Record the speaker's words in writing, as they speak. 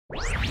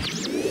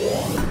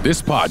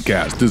This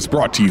podcast is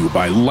brought to you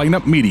by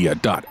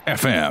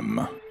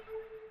lineupmedia.fm.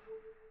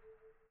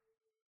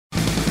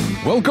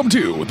 Welcome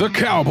to the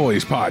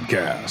Cowboys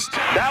Podcast.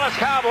 Dallas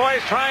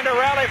Cowboys trying to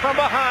rally from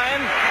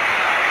behind.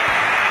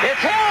 It's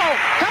Hill.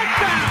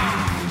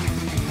 Touchdown.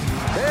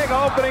 Big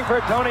opening for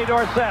Tony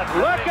Dorsett.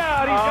 Look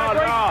out. He's got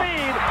great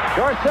speed.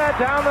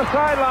 Dorsett down the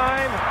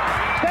sideline.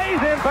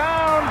 Stays in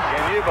bounds.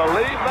 Can you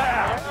believe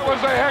that? That was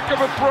a heck of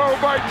a throw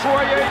by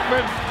Troy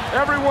Aikman.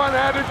 Everyone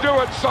had to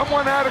do it.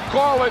 Someone had to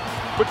call it,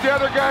 but the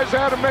other guys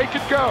had to make it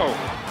go.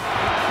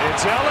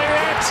 It's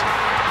Elliott.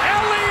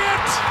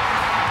 Elliott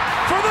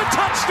for the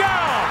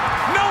touchdown.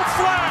 No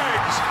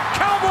flags.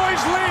 Cowboys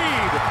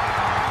lead.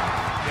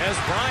 Des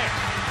Bryant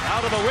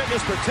out of the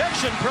witness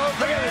protection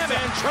program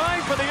and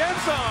trying for the end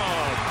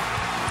zone.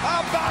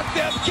 How about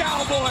them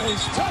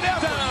Cowboys?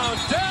 Touchdown,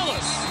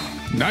 Dallas.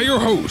 Now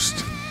your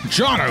host,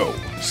 Jono,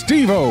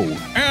 Steve-O,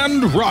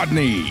 and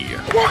Rodney.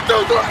 What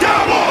the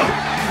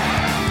Cowboys?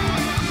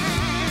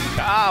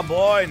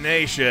 Cowboy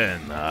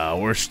Nation.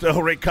 We're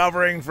still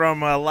recovering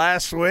from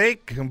last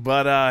week,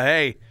 but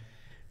hey,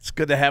 it's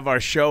good to have our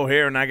show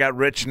here, and I got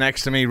Rich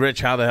next to me.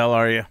 Rich, how the hell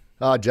are you?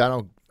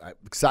 John, I'm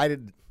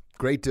excited.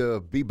 Great to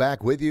be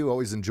back with you.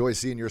 Always enjoy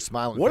seeing your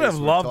smiling face. Would have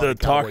loved to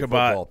talk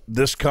about football.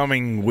 this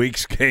coming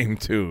week's game,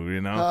 too,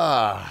 you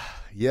know?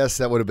 Yes,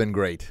 that would have been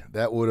great.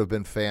 That would have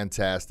been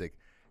fantastic.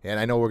 And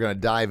I know we're going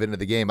to dive into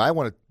the game. I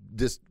want to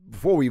just,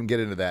 before we even get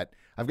into that,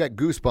 I've got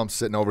goosebumps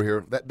sitting over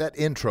here. That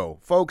intro,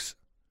 folks,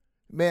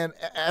 man,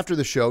 after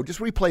the show, just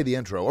replay the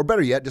intro. Or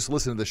better yet, just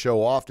listen to the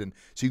show often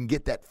so you can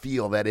get that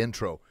feel, that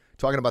intro.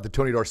 Talking about the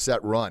Tony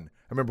Dorsett run.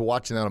 I remember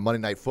watching that on Monday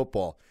Night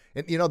Football.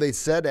 And, you know, they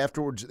said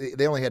afterwards,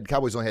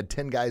 Cowboys only had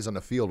 10 guys on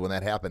the field when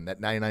that happened, that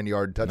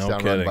 99-yard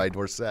touchdown run by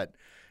Dorsett.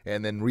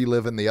 And then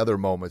reliving the other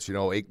moments, you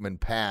know, Aikman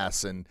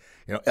pass and,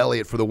 you know,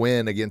 Elliott for the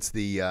win against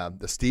the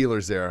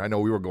Steelers there. I know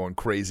we were going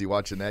crazy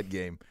watching that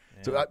game.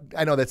 Yeah. So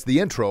I know that's the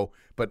intro,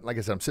 but like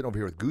I said, I'm sitting over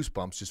here with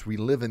goosebumps just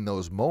reliving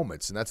those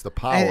moments, and that's the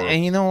power.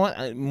 And you know what?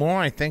 The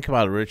more I think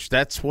about it, Rich,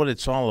 that's what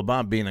it's all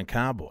about, being a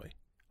Cowboy.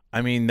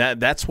 I mean,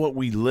 that's what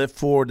we live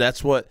for.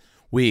 That's what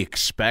we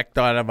expect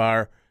out of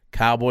our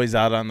Cowboys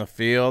out on the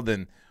field,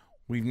 and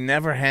we've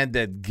never had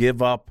that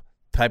give-up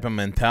type of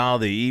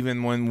mentality,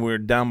 even when we're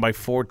down by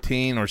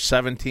 14 or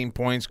 17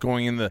 points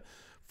going in the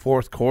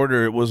fourth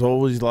quarter. It was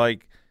always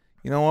like,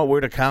 you know what,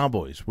 we're the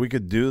Cowboys. We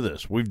could do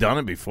this. We've done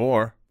it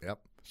before. Yep.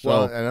 So,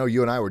 well, I know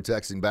you and I were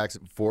texting back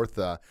and forth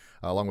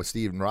along with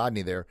Steve and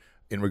Rodney there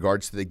in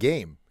regards to the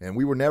game, and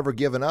we were never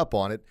giving up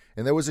on it,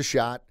 and there was a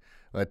shot,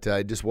 but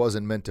it just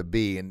wasn't meant to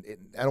be. And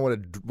I don't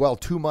want to dwell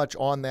too much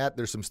on that.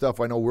 There's some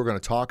stuff I know we're going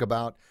to talk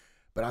about,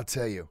 but I'll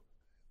tell you,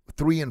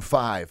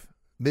 3-5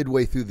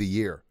 midway through the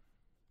year,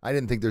 I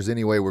didn't think there's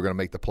any way we're going to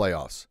make the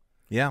playoffs.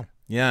 Yeah,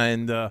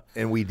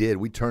 and we did.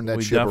 We turned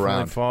that ship around. We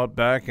definitely fought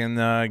back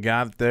and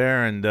got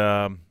there,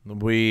 and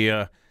we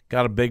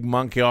got a big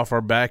monkey off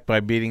our back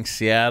by beating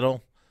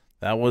Seattle.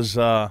 That was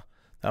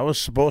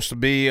supposed to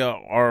be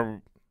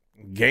our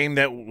game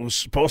that was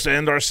supposed to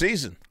end our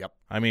season. Yep.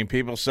 I mean,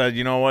 people said,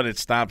 you know what, it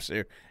stops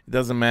here. It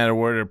doesn't matter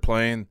where they're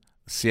playing.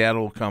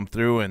 Seattle will come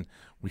through, and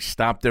we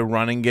stopped their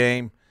running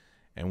game,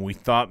 and we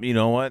thought, you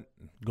know what,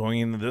 going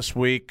into this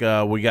week,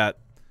 we got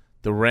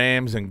the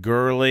Rams and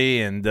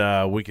Gurley,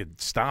 and we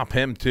could stop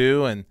him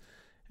too. And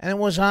it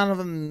was out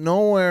of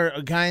nowhere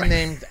a guy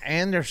named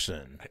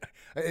Anderson.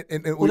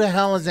 Who the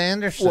hell is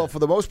Anderson? Well, for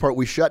the most part,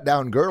 we shut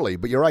down Gurley.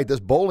 But you're right, this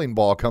bowling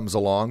ball comes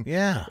along.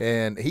 Yeah.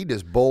 And he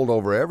just bowled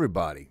over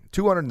everybody.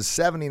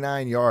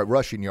 279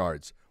 rushing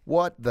yards.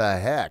 What the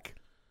heck?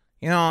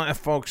 You know,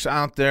 folks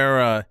out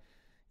there,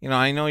 you know,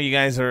 I know you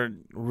guys are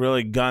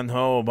really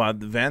gung-ho about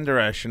the Van Der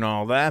Esch and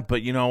all that,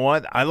 but you know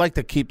what? I like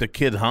to keep the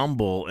kid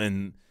humble,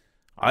 and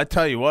I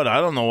tell you what, I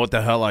don't know what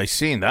the hell I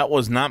seen. That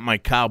was not my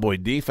Cowboy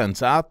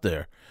defense out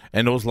there.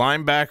 And those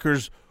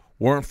linebackers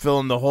weren't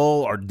filling the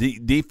hole. Our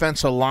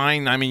defensive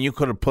line, I mean, you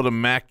could have put a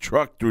Mack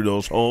truck through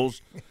those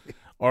holes.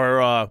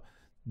 Or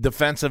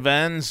defensive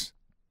ends,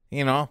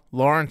 you know,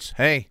 Lawrence,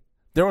 hey,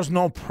 there was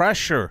no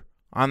pressure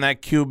on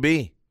that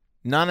QB.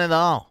 None at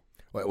all.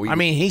 I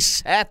mean, he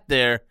sat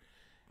there,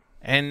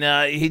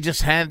 and he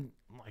just had,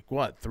 like,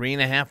 what,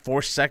 3.5,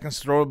 4 seconds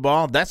to throw the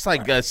ball? That's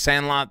like a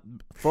Sandlot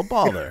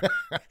football there.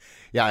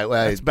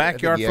 Yeah, it's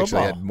backyard he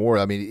football. Actually had more.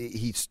 I mean,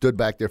 he stood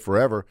back there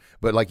forever.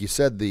 But like you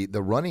said,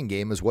 the running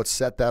game is what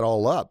set that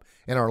all up.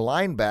 And our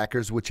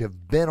linebackers, which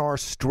have been our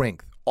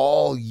strength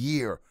all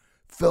year,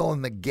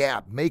 filling the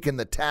gap, making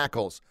the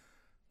tackles.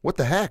 What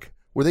the heck?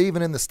 Were they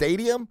even in the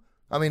stadium?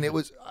 I mean, it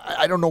was.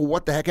 I don't know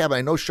what the heck happened.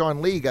 I know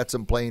Sean Lee got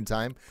some playing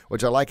time,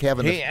 which I like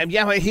having.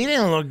 Yeah, but he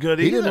didn't look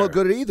good either. He didn't look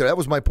good either. That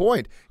was my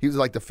point. He was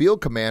like the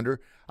field commander.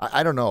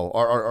 I don't know.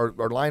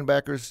 Our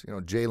linebackers, you know,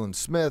 Jalen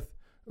Smith,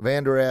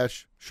 Van Der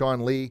Esch,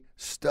 Sean Lee,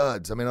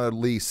 studs. I mean,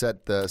 Lee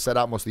set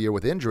out most of the year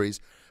with injuries,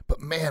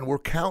 but man, we're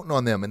counting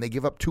on them, and they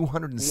give up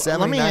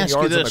 279 yards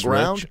on the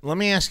ground. Rich, let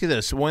me ask you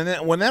this: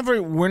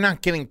 whenever we're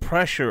not getting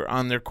pressure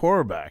on their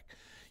quarterback,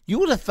 you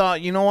would have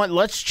thought, you know what?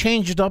 Let's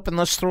change it up and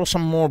let's throw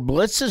some more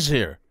blitzes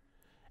here.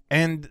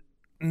 And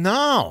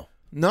no,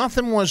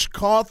 Nothing was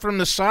called from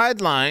the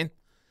sideline.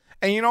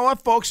 And you know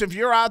what, folks? If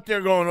you're out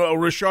there going, oh,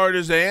 Richard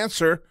is the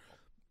answer,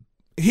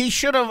 he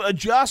should have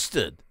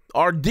adjusted.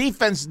 Our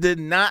defense did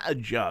not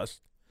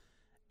adjust.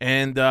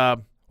 And,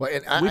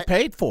 we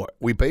paid for it.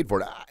 We paid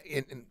for it.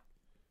 And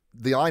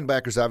the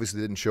linebackers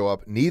obviously didn't show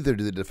up. Neither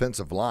did the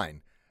defensive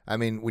line. I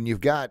mean, when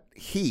you've got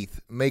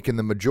Heath making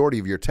the majority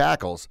of your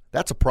tackles,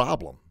 that's a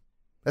problem.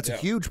 That's a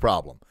huge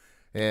problem.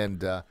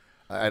 And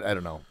I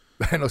don't know.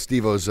 I know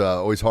Steve-O's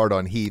always hard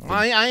on Heath.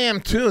 I am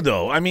too,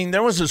 though. I mean,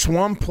 there was this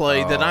one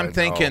play that I'm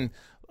thinking,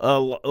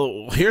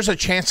 here's a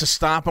chance to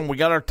stop him. We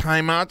got our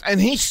timeout.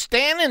 And he's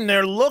standing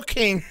there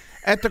looking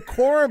at the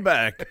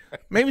quarterback,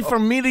 maybe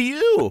from me to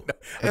you.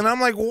 And I'm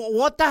like,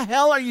 what the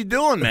hell are you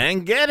doing,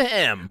 man? Get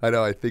him. I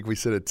know. I think we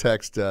sent a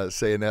text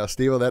saying, now,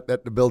 Steve-O,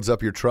 that builds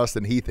up your trust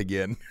in Heath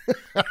again.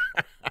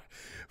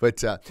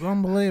 But it's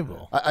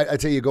unbelievable. I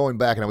tell you, going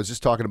back, and I was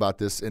just talking about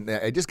this, and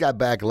I just got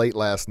back late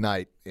last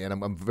night, and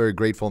I'm very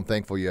grateful and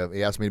thankful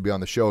you asked me to be on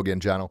the show again,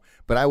 Jono.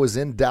 But I was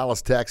in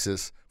Dallas,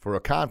 Texas for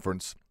a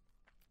conference,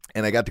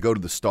 and I got to go to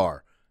the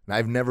Star. And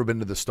I've never been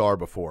to the Star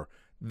before.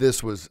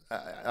 This was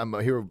I'm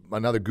here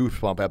another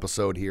Goosebump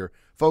episode here.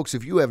 Folks,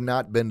 if you have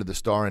not been to the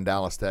Star in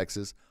Dallas,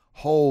 Texas,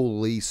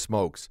 holy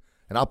smokes.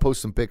 And I'll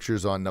post some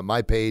pictures on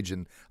my page,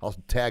 and I'll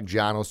tag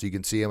Jono so you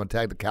can see him, and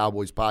tag the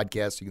Cowboys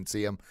podcast so you can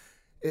see him.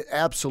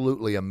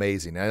 Absolutely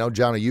amazing. I know,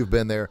 Johnny, you've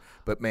been there,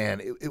 but, man,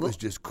 it was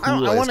just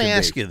cool. I want to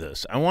ask you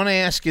this. I want to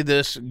ask you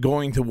this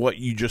going to what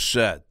you just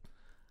said.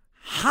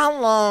 How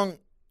long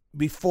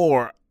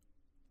before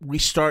we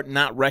start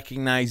not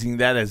recognizing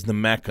that as the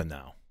Mecca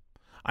now?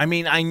 I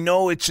mean, I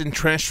know it's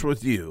entrenched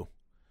with you,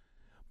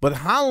 but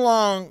how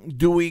long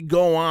do we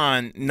go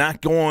on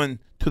not going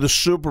to the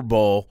Super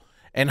Bowl,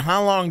 and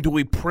how long do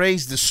we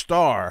praise the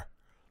Star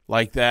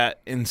like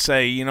that and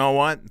say, you know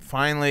what,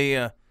 finally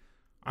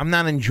I'm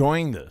not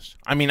enjoying this.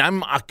 I mean,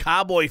 I'm a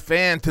Cowboy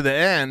fan to the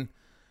end,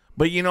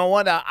 but you know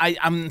what?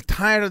 I'm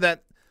tired of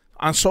that.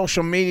 On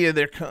social media,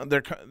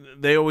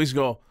 they always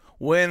go,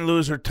 win,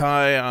 lose, or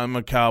tie, I'm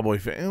a Cowboy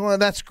fan. Well,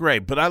 that's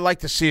great, but I'd like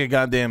to see a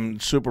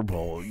goddamn Super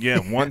Bowl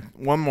again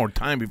one more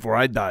time before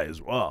I die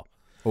as well.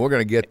 Well, we're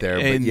going to get there,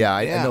 but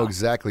I know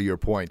exactly your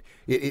point.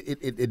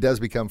 It does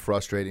become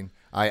frustrating.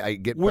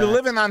 We're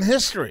living on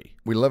history.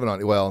 We're living on,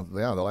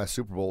 the last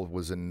Super Bowl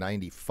was in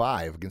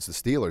 95 against the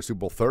Steelers, Super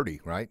Bowl 30,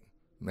 right?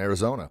 In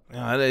Arizona.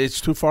 It's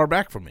too far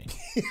back for me.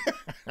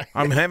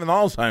 I'm having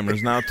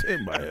Alzheimer's now, too.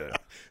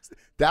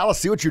 Dallas,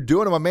 see what you're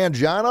doing to my man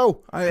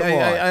Jono? I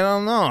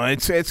don't know.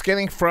 It's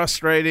getting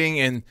frustrating,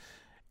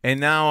 and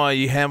now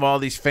you have all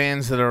these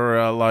fans that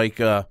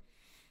are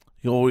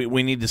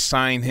we need to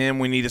sign him.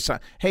 We need to sign.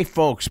 Hey,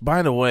 folks,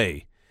 by the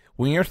way,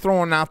 when you're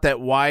throwing out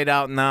that wide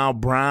out now,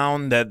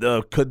 Brown,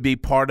 that could be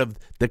part of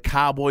the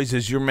Cowboys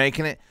as you're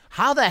making it,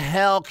 how the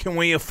hell can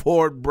we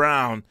afford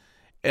Brown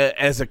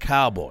as a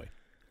Cowboy?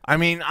 I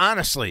mean,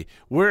 honestly,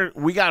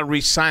 we got to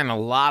re-sign a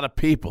lot of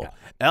people.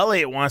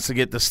 Elliott wants to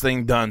get this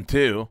thing done,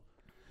 too.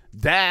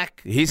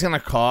 Dak, he's going to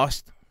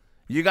cost.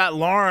 You got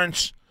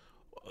Lawrence,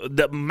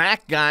 the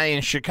Mac guy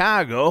in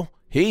Chicago.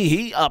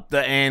 He upped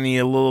the ante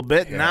a little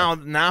bit. Yeah.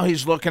 Now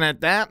he's looking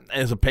at that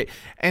as a pay.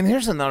 And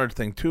here's another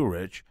thing, too,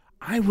 Rich.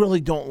 I really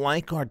don't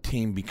like our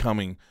team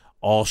becoming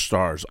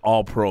all-stars,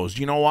 all-pros.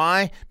 You know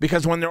why?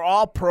 Because when they're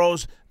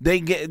all-pros,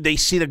 they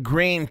see the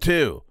green,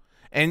 too.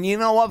 And you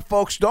know what,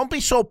 folks? Don't be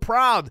so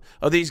proud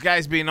of these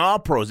guys being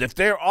all-pros. If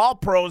they're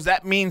all-pros,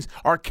 that means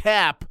our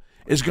cap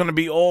is going to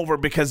be over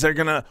because they're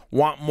going to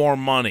want more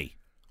money.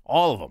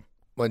 All of them.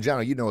 Well,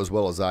 Jono, you know as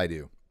well as I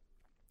do,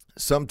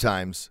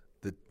 oftentimes,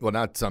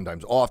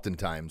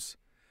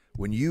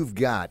 when you've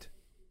got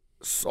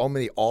so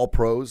many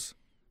all-pros,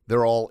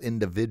 they're all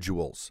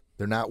individuals.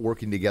 They're not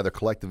working together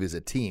collectively as a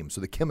team, so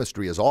the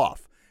chemistry is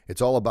off.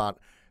 It's all about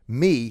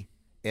me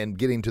and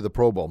getting to the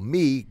Pro Bowl,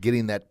 me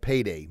getting that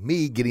payday,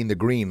 me getting the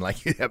green,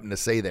 like you happen to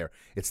say there.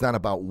 It's not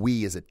about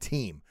we as a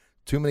team.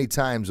 Too many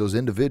times those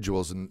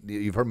individuals, and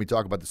you've heard me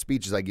talk about the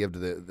speeches I give to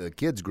the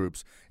kids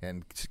groups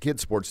and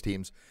kids sports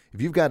teams,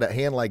 if you've got a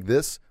hand like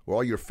this where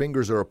all your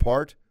fingers are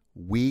apart,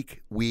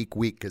 weak,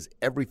 because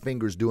every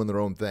finger's doing their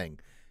own thing.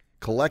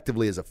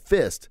 Collectively as a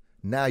fist,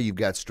 now you've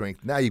got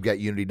strength, now you've got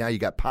unity, now you've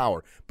got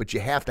power. But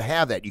you have to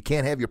have that. You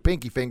can't have your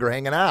pinky finger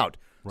hanging out.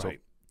 Right.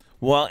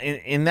 Well,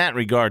 in that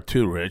regard,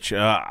 too, Rich,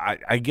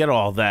 I get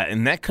all that.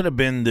 And that could have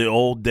been the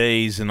old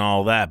days and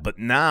all that. But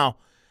now,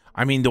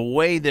 I mean, the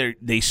way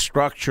they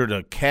structure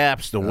the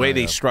caps, the way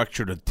they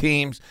structure the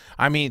teams,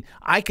 I mean,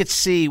 I could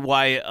see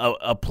why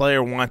a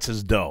player wants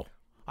his dough.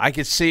 I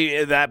could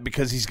see that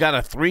because he's got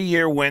a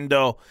 3-year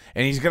window,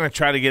 and he's going to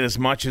try to get as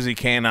much as he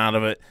can out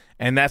of it,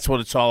 and that's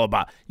what it's all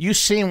about. You've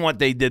seen what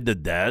they did to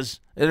Dez.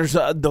 There's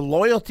the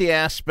loyalty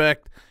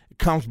aspect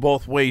comes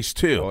both ways,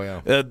 too.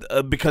 Oh, yeah.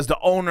 Because the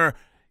owner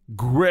 –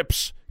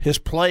 grips his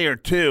player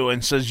too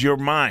and says, "You're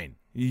mine.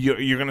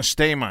 You're going to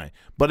stay mine."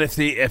 But if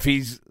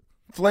he's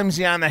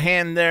flimsy on the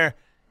hand there,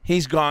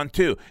 he's gone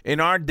too.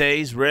 In our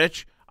days,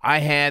 Rich, I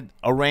had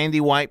a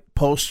Randy White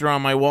poster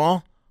on my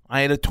wall.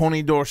 I had a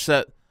Tony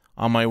Dorsett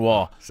on my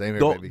wall. Same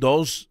here, baby.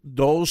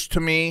 Those to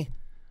me,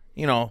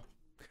 you know,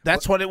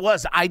 That's what it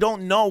was. I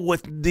don't know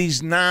with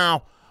these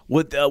now,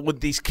 with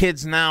these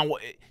kids now.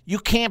 You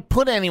can't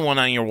put anyone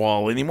on your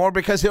wall anymore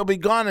because he'll be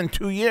gone in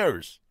 2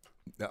 years.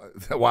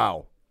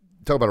 Wow.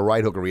 Talk about a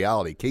right hook of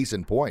reality. Case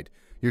in point.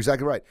 You're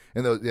exactly right.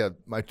 And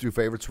my two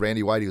favorites,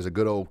 Randy White, he was a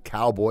good old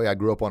cowboy. I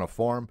grew up on a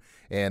farm.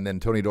 And then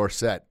Tony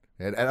Dorsett.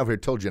 And I've already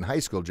told you in high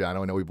school, John,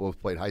 I know we both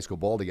played high school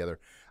ball together.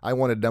 I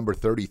wanted number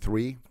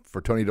 33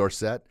 for Tony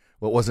Dorsett.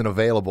 Well, it wasn't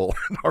available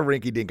in our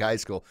rinky-dink high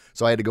school.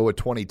 So I had to go with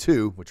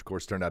 22, which, of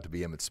course, turned out to be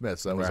Emmitt Smith.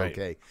 So that was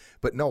okay.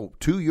 But, no,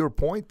 to your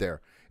point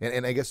there,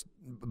 and I guess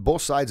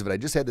both sides of it, I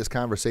just had this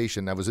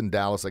conversation. I was in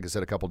Dallas, like I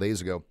said, a couple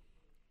days ago.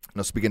 And I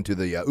was speaking to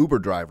the Uber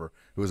driver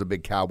who was a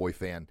big Cowboy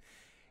fan.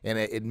 And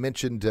it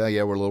mentioned,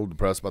 we're a little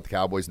depressed about the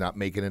Cowboys not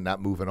making it,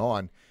 not moving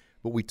on.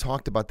 But we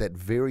talked about that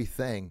very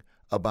thing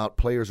about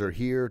players are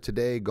here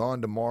today,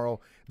 gone tomorrow.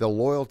 The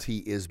loyalty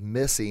is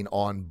missing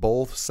on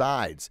both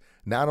sides,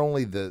 not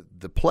only the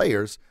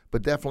players,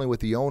 but definitely with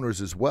the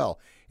owners as well.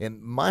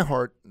 And my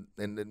heart,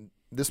 and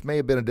this may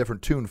have been a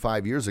different tune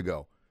 5 years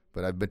ago,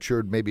 but I've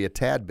matured maybe a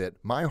tad bit.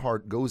 My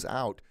heart goes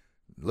out.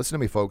 Listen to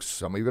me, folks.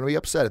 Some of you are going to be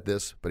upset at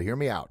this, but hear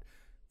me out.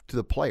 To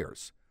the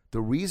players.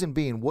 The reason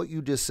being what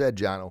you just said,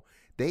 Jono,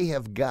 they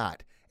have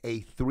got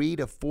a 3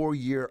 to 4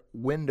 year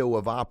window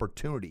of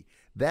opportunity.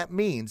 That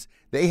means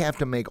they have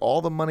to make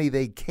all the money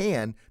they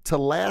can to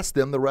last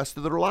them the rest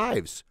of their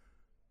lives.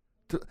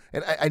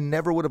 And I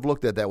never would have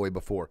looked at it that way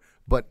before.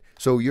 But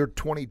so you're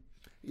 20.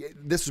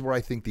 This is where I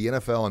think the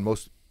NFL and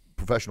most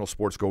professional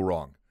sports go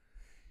wrong.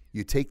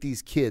 You take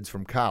these kids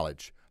from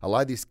college. A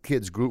lot of these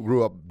kids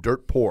grew up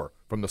dirt poor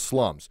from the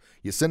slums.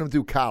 You send them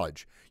through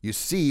college. You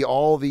see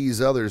all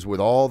these others with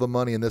all the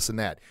money and this and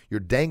that. You're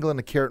dangling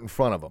a carrot in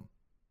front of them.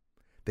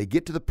 They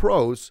get to the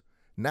pros.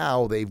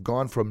 Now they've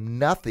gone from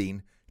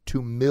nothing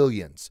to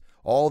millions.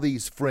 All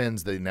these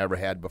friends they never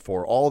had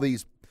before. All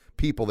these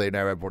people they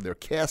never had before. They're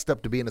cast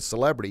up to being a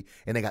celebrity,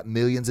 and they got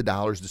millions of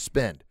dollars to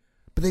spend.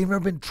 But they've never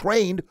been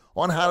trained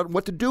on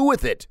what to do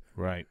with it.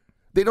 Right.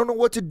 They don't know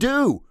what to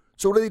do.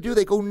 So what do?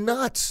 They go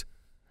nuts.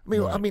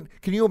 I mean,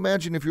 can you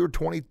imagine if you were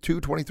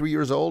 22, 23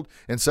 years old,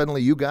 and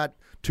suddenly you got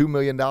 $2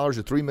 million or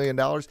 $3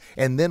 million,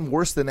 and then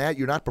worse than that,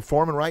 you're not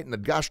performing right, and the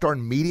gosh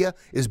darn media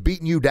is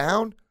beating you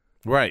down?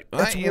 Right.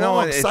 That's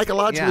wrong.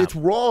 Psychologically, it's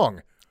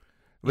wrong.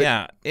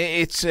 But,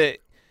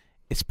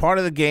 it's part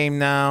of the game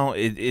now.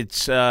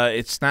 It's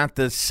not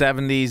the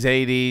 70s,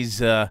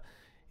 80s,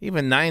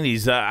 even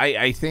 90s.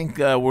 I think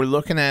we're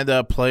looking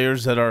at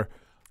players that are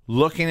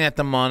looking at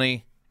the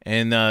money,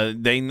 and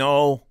they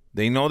know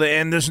the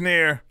end is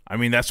near. I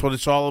mean, that's what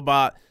it's all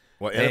about.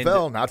 Well,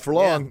 NFL, not for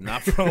long. Yeah,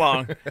 not for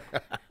long.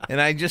 And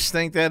I just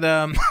think that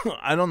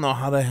I don't know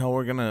how the hell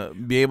we're going to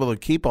be able to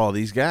keep all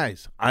these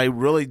guys. I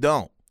really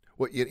don't.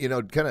 Well,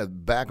 kind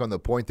of back on the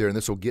point there, and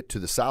this will get to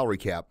the salary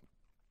cap.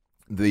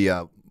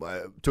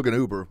 Took an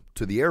Uber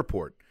to the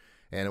airport,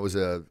 and it was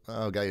a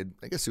guy,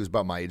 I guess he was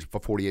about my age,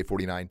 48,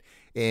 49,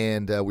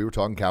 and we were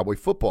talking Cowboy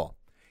football.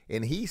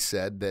 And he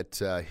said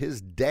that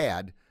his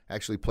dad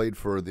actually played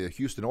for the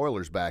Houston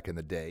Oilers back in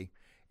the day,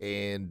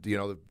 and,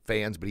 the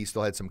fans, but he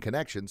still had some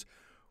connections.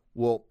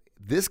 Well,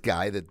 this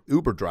guy, the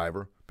Uber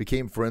driver,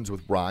 became friends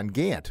with Ron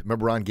Gant.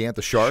 Remember Ron Gant,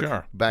 the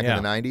Shark, back in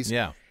the 90s?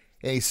 Yeah.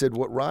 And he said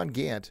what Ron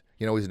Gant,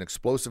 he's an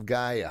explosive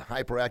guy, a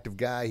hyperactive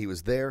guy, he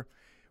was there,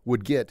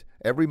 would get,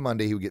 every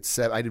Monday he would get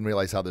I didn't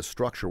realize how this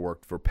structure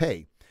worked for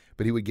pay,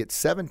 but he would get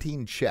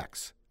 17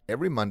 checks.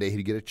 Every Monday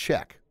he'd get a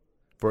check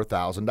for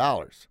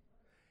 $1,000.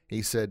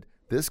 He said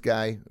this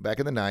guy, back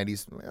in the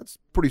 90s, that's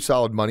pretty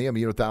solid money. I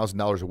mean,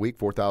 $1,000 a week,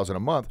 $4,000 a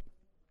month,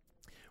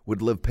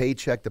 would live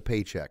paycheck to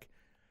paycheck.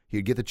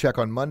 He'd get the check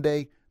on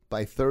Monday.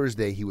 By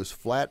Thursday, he was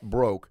flat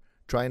broke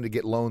trying to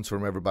get loans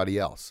from everybody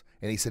else.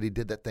 And he said he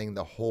did that thing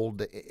the whole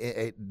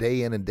day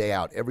in and day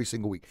out, every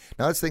single week.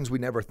 Now, that's things we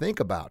never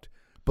think about.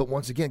 But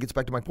once again, it gets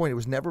back to my point. It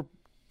was never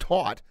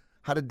taught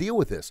how to deal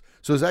with this.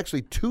 So there's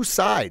actually two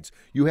sides.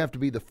 You have to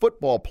be the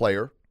football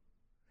player,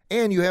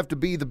 and you have to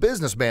be the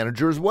business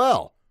manager as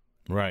well.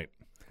 Right.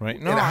 Right.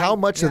 No, and how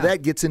much of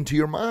that gets into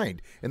your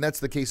mind? And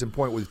that's the case in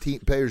point with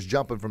players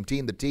jumping from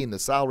team to team, the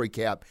salary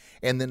cap,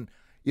 and then,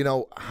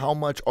 how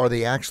much are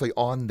they actually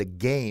on the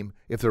game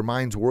if their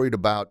mind's worried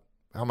about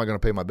how am I going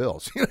to pay my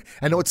bills?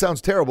 I know it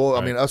sounds terrible.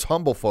 Right. I mean, us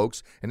humble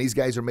folks, and these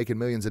guys are making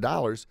millions of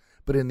dollars,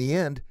 but in the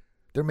end,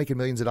 they're making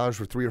millions of dollars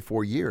for 3 or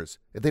 4 years.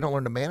 If they don't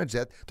learn to manage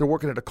that, they're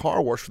working at a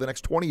car wash for the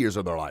next 20 years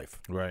of their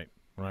life. Right.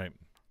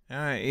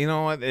 You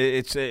know what?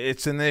 It's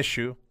an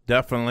issue,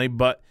 definitely,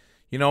 but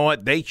you know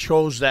what? They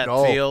chose that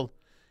field,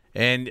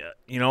 and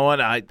you know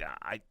what?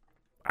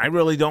 I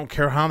really don't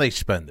care how they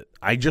spend it.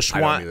 I just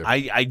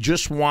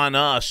want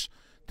us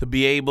to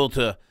be able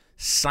to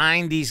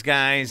sign these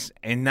guys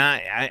and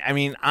not. I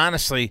mean,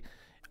 honestly,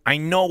 I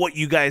know what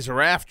you guys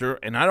are after,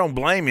 and I don't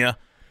blame you,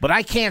 but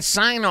I can't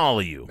sign all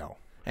of you. No.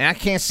 And I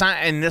can't sign.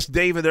 And this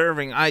David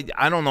Irving, I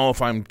don't know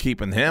if I'm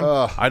keeping him.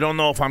 I don't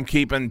know if I'm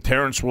keeping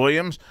Terrence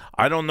Williams.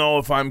 I don't know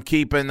if I'm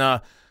keeping.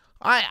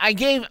 I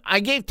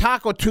gave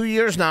Taco 2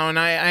 years now, and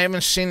I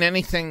haven't seen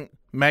anything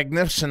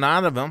magnificent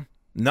out of him.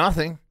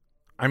 Nothing.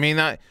 I mean,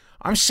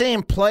 I'm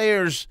seeing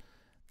players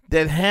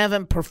that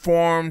haven't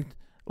performed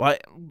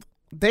like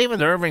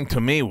David Irving.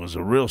 To me, was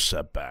a real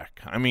setback.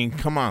 I mean,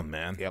 come on,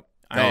 man. Yep.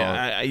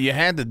 You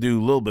had to do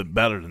a little bit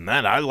better than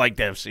that. I'd like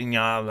to have seen you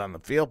out on the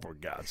field, for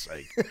God's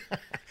sake.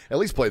 At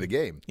least play the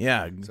game.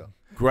 Yeah.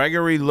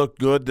 Gregory looked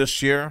good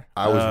this year.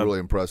 I was really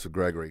impressed with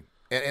Gregory.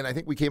 And I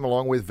think we came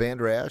along with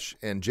Vander Esch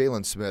and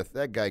Jalen Smith.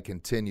 That guy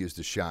continues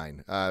to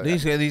shine.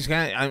 These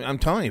guys, I'm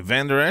telling you,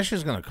 Vander Esch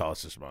is going to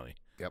cost us money.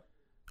 Yep.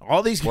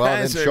 All these guys. Well,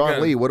 and then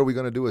Sean Lee. What are we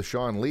going to do with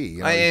Sean Lee?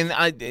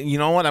 You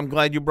know what? I'm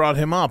glad you brought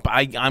him up.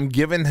 I'm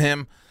giving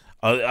him.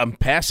 I'm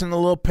passing a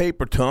little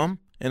paper to him,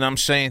 and I'm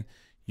saying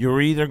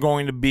you're either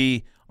going to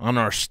be on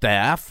our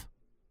staff,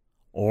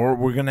 or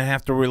we're going to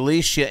have to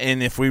release you.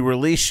 And if we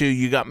release you,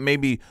 you got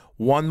maybe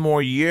one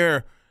more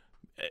year.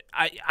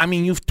 I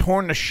mean, you've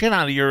torn the shit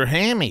out of your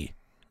hammy.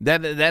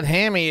 That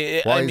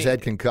hammy. Well, he's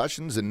had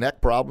concussions and neck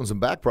problems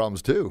and back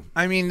problems too.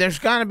 I mean, there's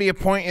got to be a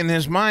point in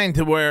his mind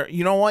to where,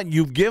 you know what,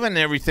 you've given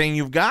everything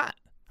you've got.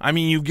 I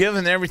mean, you've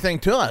given everything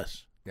to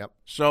us. Yep.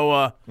 So,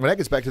 well, that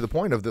gets back to the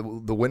point of the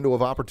window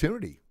of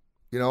opportunity.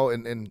 You know,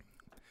 and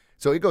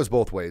so it goes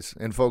both ways.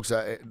 And folks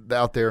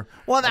out there,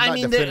 I'm not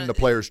defending the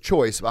player's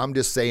choice. I'm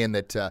just saying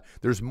that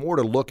there's more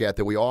to look at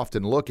that we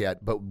often look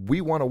at, but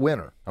we want a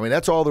winner. I mean,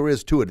 that's all there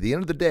is to it. At the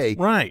end of the day,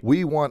 right.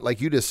 We want,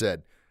 like you just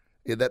said,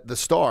 that the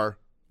Star,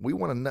 we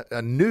want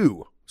a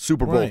new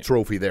Super Bowl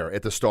trophy there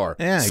at the Star.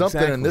 Yeah, something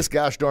exactly. in this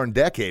gosh darn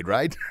decade,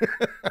 right?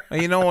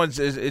 You know,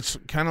 it's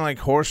kind of like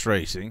horse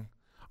racing.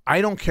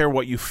 I don't care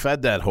what you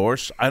fed that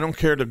horse. I don't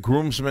care the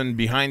groomsmen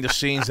behind the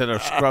scenes that are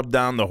scrubbed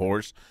down the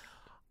horse.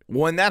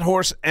 When that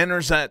horse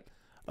enters that,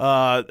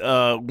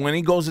 when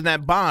he goes in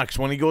that box,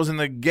 when he goes in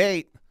the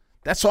gate,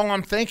 that's all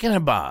I'm thinking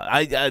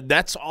about.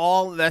 That's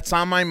all that's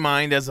on my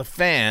mind as a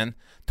fan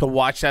to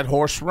watch that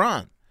horse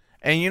run.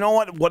 And you know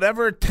what?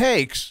 Whatever it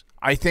takes,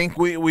 I think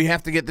we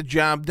have to get the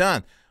job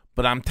done.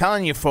 But I'm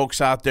telling you,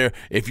 folks out there,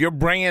 if you're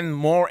bringing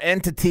more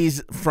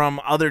entities from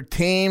other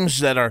teams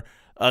that are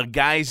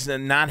guys that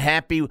are not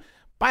happy.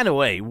 By the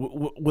way,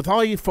 with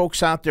all you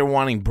folks out there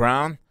wanting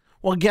Brown,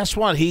 well, guess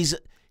what? He's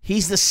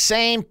the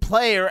same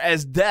player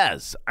as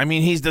Dez. I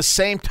mean, he's the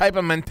same type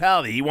of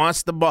mentality. He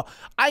wants the ball.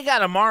 I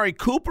got Amari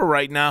Cooper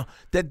right now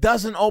that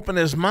doesn't open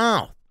his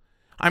mouth.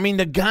 I mean,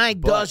 the guy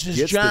does his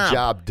job. Gets the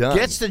job done.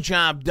 Gets the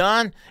job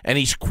done, and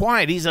he's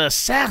quiet. He's an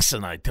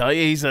assassin, I tell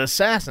you. He's an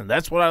assassin.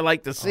 That's what I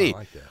like to see. I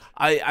like that.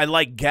 I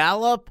like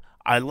Gallup.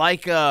 I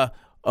like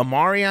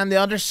Amari on the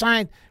other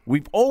side.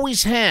 We've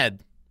always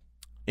had,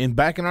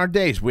 back in our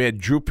days, we had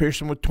Drew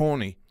Pearson with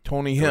Tony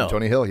Hill.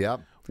 Tony Hill,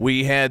 yep.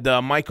 We had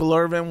Michael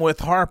Irvin with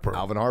Harper.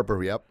 Alvin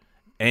Harper, yep.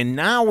 And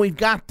now we've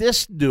got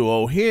this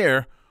duo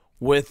here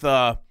with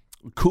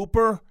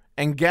Cooper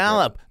and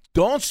Gallup. Yep.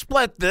 Don't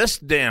split this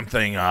damn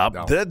thing up.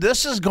 No.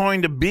 This is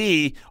going to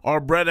be our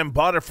bread and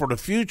butter for the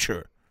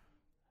future.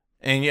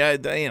 And,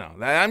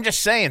 I'm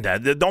just saying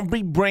that. Don't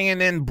be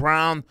bringing in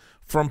Brown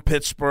from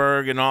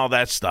Pittsburgh and all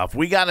that stuff.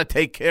 We got to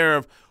take care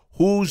of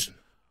who's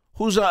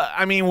we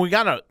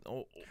got to.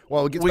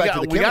 Well, it gets back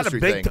to the chemistry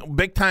thing. We got a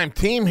big-time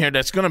team here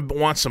that's going to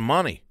want some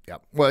money. Yeah.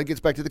 Well, it gets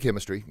back to the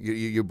chemistry.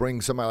 You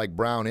bring somebody like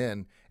Brown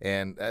in,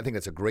 and I think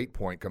that's a great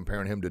point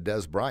comparing him to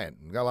Dez Bryant.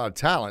 He's got a lot of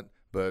talent,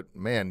 but,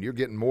 man, you're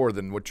getting more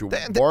than what you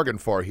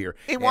bargained for here.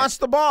 He wants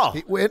the ball.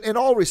 And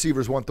all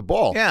receivers want the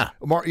ball. Yeah.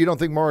 You don't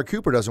think Amari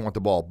Cooper doesn't want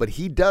the ball, but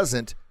he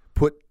doesn't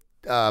put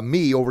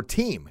me over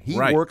team. He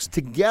works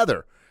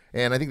together.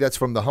 And I think that's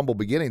from the humble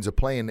beginnings of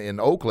playing in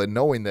Oakland,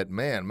 knowing that,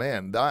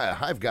 man,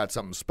 I've got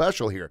something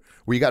special here.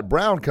 Where you got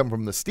Brown come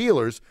from the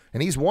Steelers,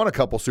 and he's won a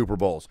couple Super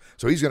Bowls.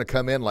 So he's going to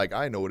come in like,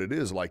 I know what it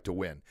is like to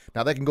win.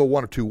 Now, that can go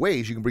one of two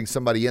ways. You can bring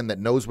somebody in that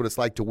knows what it's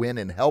like to win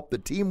and help the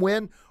team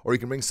win, or you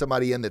can bring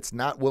somebody in that's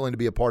not willing to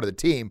be a part of the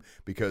team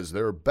because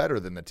they're better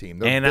than the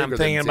team. And I'm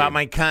thinking about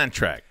my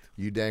contract.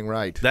 You dang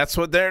right. That's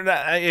what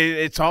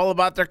it's all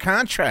about, their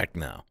contract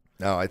now.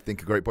 No, I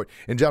think a great point.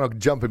 And, John,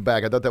 jumping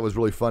back, I thought that was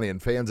really funny. And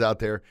fans out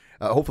there,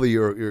 hopefully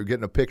you're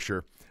getting a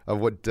picture of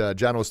what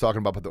John was talking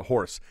about with the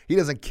horse. He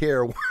doesn't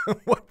care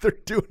what they're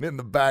doing in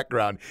the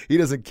background. He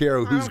doesn't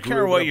care who's. I don't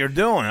care what you're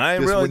doing. I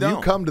really don't. When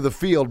you come to the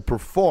field,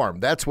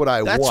 perform. That's what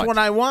I want. That's what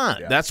I want.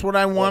 Yeah. That's what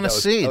I want to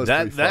see.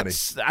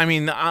 That's. I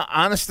mean,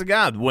 honest to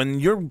God, when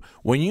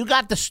you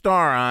got the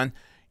Star on,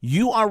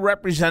 you are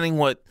representing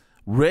what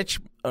Rich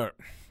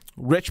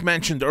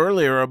mentioned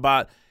earlier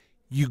about.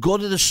 You go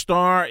to the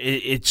Star,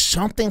 it's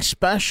something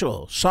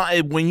special. So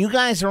when you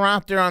guys are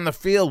out there on the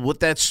field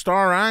with that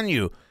Star on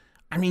you,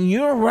 I mean,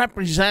 you're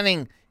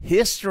representing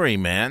history,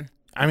 man.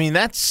 I mean,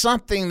 that's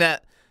something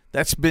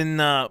that's been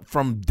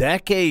from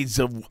decades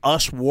of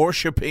us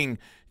worshiping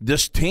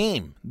this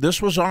team.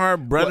 This was our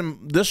bread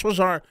and this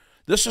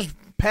is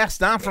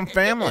passed down from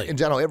family. And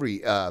John,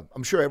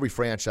 I'm sure every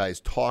franchise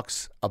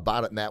talks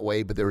about it in that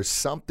way, but there is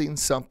something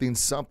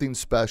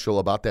special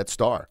about that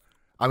Star.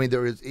 I mean,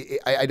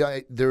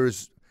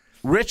 there's.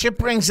 Rich, it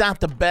brings out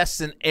the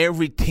best in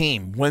every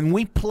team. When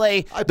we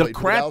play the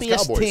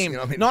crappiest team. You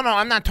know what I mean? No,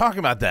 I'm not talking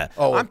about that.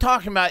 Oh. I'm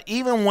talking about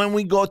even when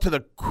we go to the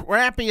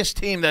crappiest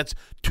team that's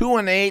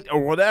 2-8 or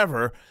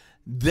whatever,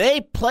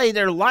 they play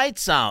their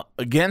lights out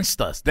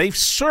against us. They've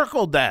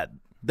circled that.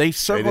 They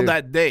circled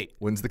that date.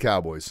 When's the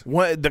Cowboys?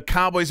 When the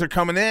Cowboys are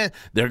coming in,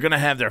 they're going to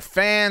have their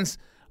fans.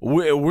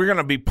 We're going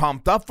to be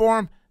pumped up for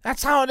them.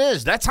 That's how it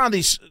is. That's how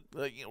these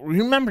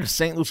remember the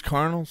St. Louis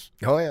Cardinals?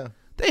 Oh, yeah.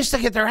 They used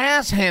to get their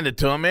ass handed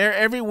to them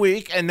every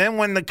week, and then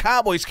when the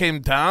Cowboys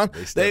came down,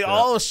 they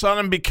all of a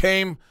sudden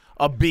became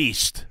a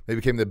beast. They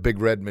became the Big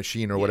Red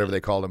Machine or whatever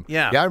they called them.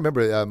 Yeah. Yeah, I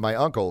remember my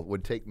uncle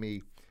would take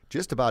me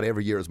just about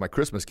every year as my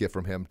Christmas gift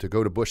from him to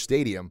go to Busch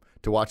Stadium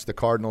to watch the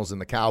Cardinals and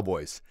the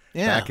Cowboys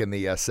back in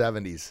the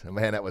 70s.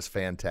 Man, that was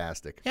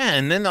fantastic. Yeah,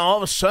 and then all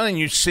of a sudden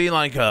you see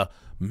like a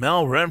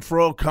Mel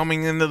Renfro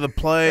coming into the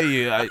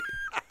play.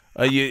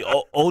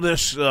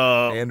 Otis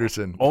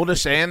Anderson.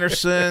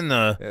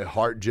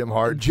 Jim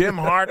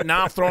Hart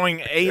now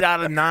throwing 8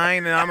 out of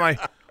 9, and I'm like,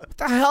 what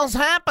the hell's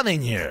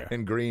happening here?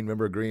 And Green,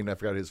 remember Green? I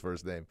forgot his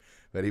first name,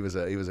 but he was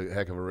a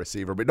heck of a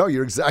receiver. But no,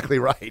 you're exactly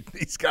right.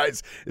 These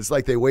guys, it's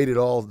like they waited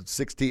all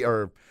 16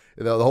 or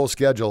the whole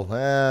schedule.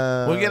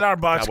 We'll get our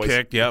butts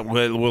kicked. Yeah,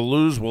 we'll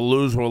lose.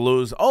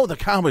 Oh, the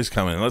Cowboys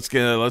coming. Let's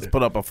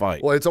put up a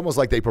fight. Well, it's almost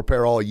like they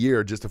prepare all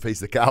year just to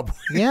face the Cowboys.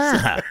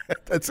 Yeah,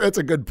 that's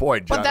a good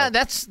point, John. But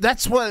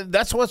that's what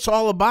it's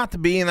all about, to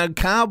being a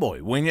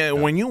Cowboy.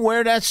 When you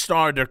wear that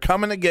star, they're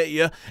coming to get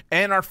you,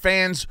 and our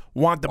fans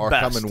want the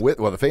best.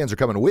 The fans are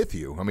coming with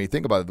you. I mean,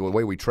 think about it, the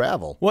way we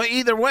travel. Well,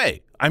 either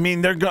way, I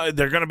mean, they're going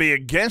to be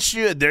against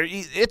you.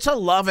 It's a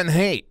love and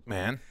hate,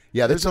 man.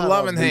 Yeah, there's a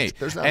love and hate.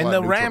 And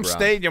the Ram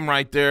Stadium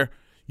right there,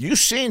 you've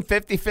seen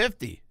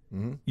 50-50.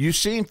 Mm-hmm. You've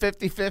seen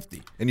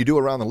 50-50. And you do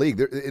around the league.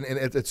 And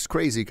it's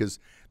crazy because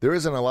there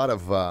isn't a lot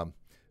of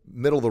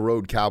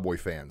middle-of-the-road Cowboy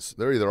fans.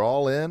 They're either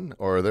all in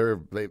or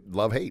they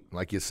love-hate,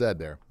 like you said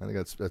there. I think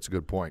that's a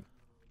good point.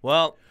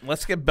 Well,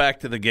 let's get back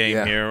to the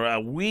game here.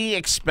 We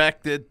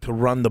expected to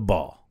run the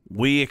ball.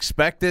 We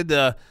expected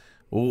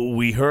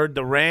we heard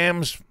the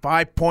Rams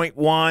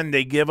 5.1.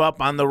 They give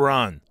up on the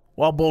run.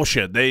 Well,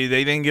 bullshit. They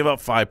didn't give up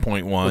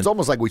 5.1. It's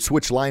almost like we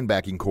switched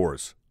linebacking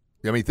cores.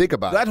 I mean, think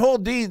about that whole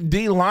D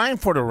line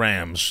for the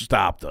Rams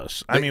stopped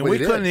us. We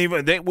couldn't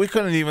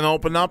even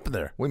open up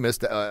there. We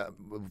missed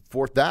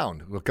fourth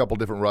down, a couple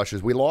different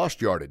rushes. We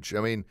lost yardage. I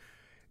mean,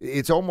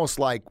 it's almost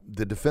like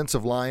the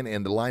defensive line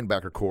and the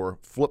linebacker core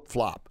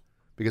flip-flop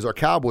because our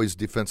Cowboys'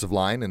 defensive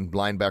line and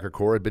linebacker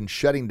core had been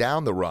shutting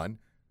down the run.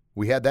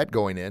 We had that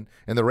going in,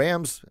 and the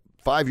Rams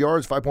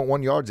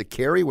 5.1 yards a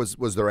carry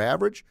was their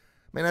average.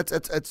 Man,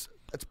 that's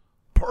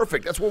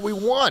perfect. That's what we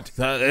want.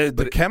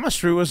 The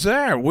chemistry was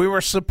there. We were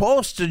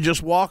supposed to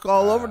just walk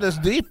all over this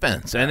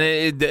defense, and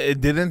it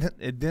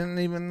didn't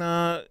even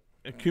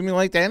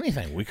accumulate to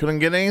anything. We couldn't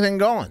get anything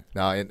going.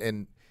 No,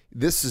 and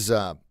this is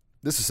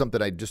something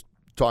I just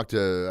talked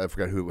to, I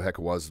forgot who the heck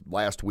it was,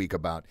 last week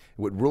about.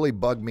 It would really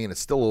bug me, and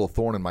it's still a little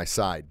thorn in my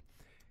side.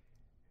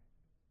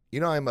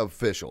 I'm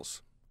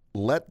officials.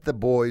 Let the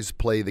boys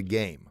play the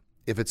game.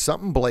 If it's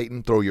something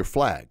blatant, throw your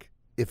flag.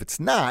 If it's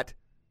not,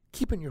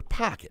 keep in your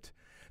pocket.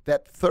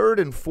 That 3rd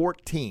and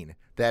 14,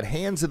 that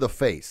hands to the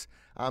face,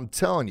 I'm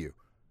telling you,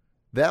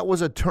 that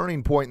was a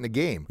turning point in the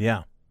game.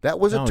 Yeah. That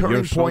was a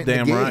turning point in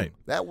the game.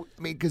 Right.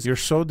 Because you're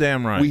so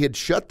damn right. We had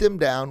shut them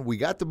down. We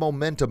got the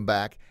momentum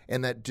back,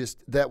 and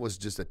that was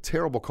just a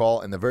terrible call.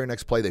 And the very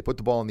next play, they put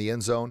the ball in the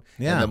end zone,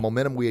 and the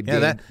momentum we had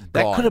gained,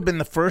 that could have been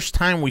the first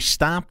time we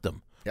stopped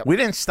them. Yep. We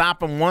didn't stop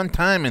them one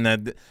time,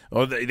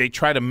 they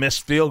tried a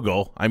missed field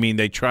goal. I mean,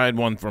 they tried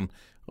one from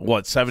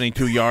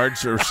 72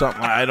 yards or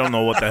something. I don't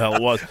know what the hell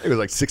it was. It was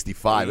like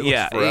 65. It was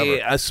forever.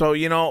 Yeah.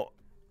 So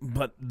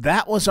but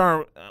that was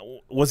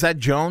was that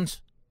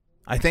Jones?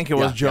 I think it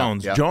was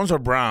Jones. Yeah. Jones or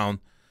Brown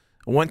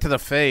went to the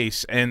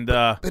face, and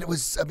but it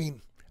was. I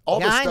mean,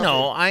 all this stuff. I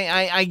know.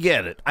 I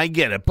get it. I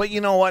get it. But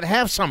you know what?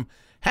 Have some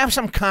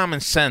common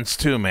sense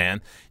too,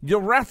 man.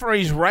 Your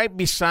referee's right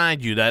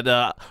beside you.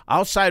 That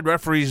outside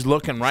referee's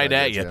looking right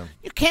at you. Yeah.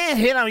 You can't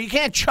hit him. You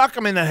can't chuck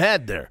him in the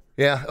head there.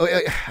 Yeah,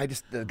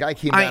 the guy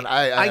came down.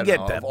 I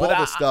get that, but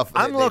all the stuff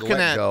I'm looking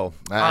at. Go.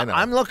 I know.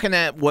 I'm looking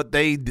at what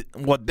they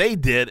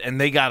did,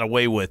 and they got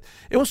away with.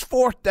 It was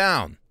 4th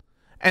down,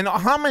 and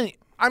how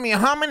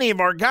many of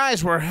our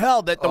guys were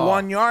held at the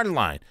 1 yard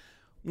line?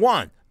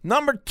 One,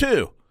 number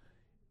two.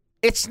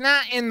 It's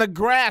not in the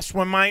grass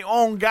when my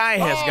own guy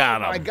has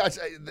got him. Oh, my gosh.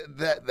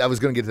 I was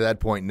going to get to that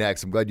point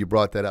next. I'm glad you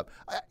brought that up.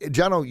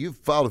 Jono, you've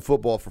followed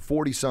football for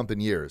 40-something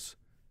years.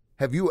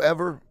 Have you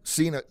ever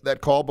seen that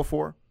call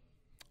before?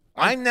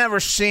 I never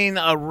seen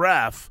a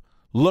ref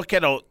look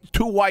at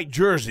two white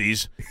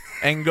jerseys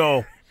and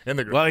go,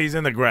 well, he's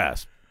in the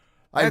grass.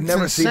 I've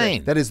never seen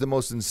it. That is the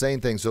most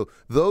insane thing. So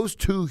those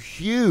two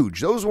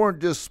those weren't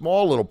just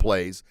small little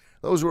plays.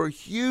 Those were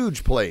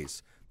huge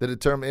plays that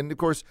determined. And, of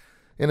course,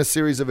 in a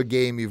series of a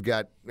game, you've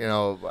got,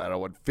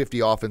 50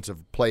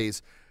 offensive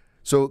plays.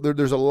 So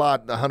there's a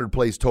lot, 100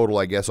 plays total,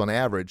 I guess, on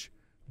average.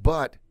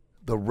 But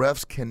the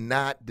refs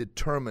cannot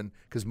determine,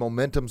 because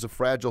momentum's a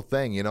fragile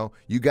thing,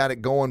 You got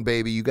it going,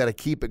 baby. You got to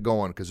keep it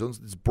going, because once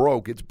it's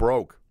broke, it's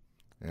broke.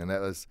 And that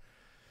was...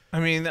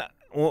 I mean,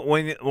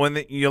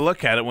 when you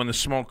look at it, when the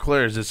smoke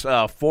clears, it's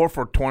 4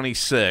 for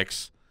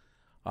 26,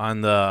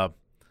 on the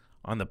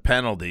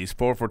penalties,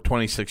 4 for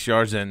 26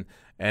 yards, and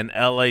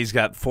LA's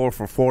got 4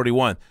 for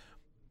 41.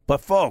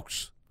 But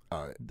folks,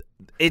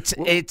 it's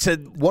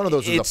one of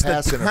those is a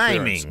pass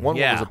interference. One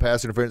was a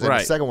pass interference, and the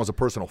second was a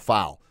personal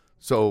foul.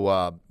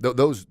 So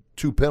those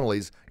two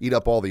penalties eat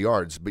up all the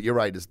yards. But you're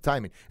right, it's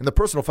timing. And the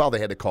personal foul they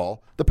had to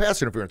call, the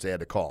pass interference they had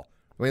to call.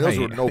 I mean, those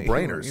were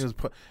no-brainers.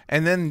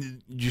 And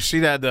then you see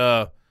that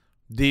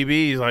DB,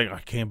 he's like, I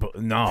can't –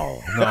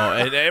 no.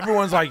 And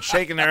everyone's like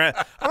shaking their head.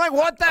 I'm like,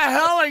 what the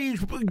hell are you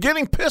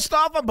getting pissed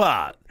off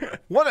about?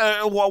 Why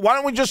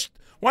don't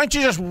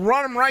you just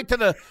run him right to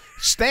the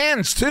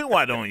stands too?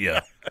 Why don't you?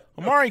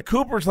 Amari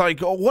Cooper's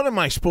like, oh, what am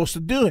I supposed to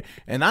do?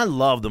 And I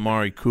loved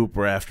Amari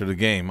Cooper after the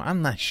game.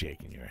 I'm not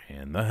shaking your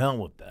hand. The hell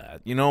with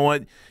that. You know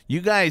what? You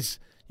guys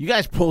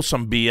pull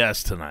some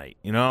BS tonight,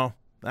 you know?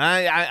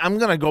 I'm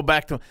going to go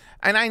back to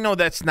 – and I know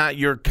that's not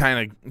your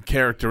kind of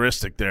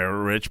characteristic there,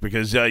 Rich,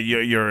 because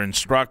you're an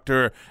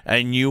instructor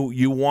and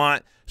you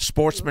want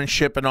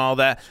sportsmanship and all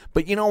that.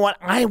 But you know what?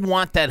 I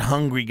want that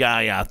hungry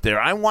guy out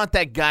there. I want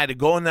that guy to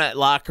go in that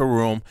locker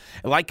room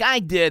like I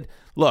did.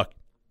 Look,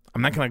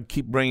 I'm not going to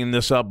keep bringing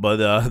this up, but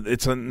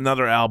it's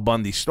another Al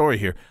Bundy story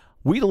here.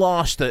 We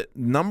lost the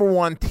number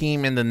one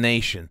team in the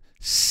nation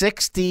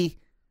 60-0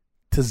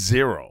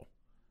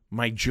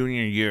 my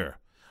junior year.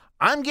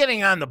 I'm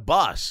getting on the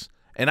bus,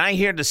 and I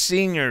hear the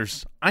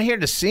seniors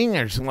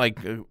like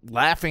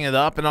laughing it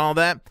up and all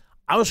that.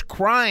 I was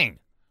crying.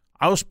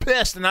 I was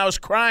pissed, and I was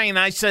crying. And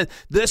I said,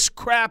 this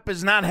crap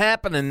is not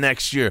happening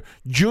next year.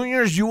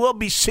 Juniors, you will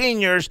be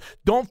seniors.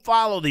 Don't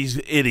follow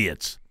these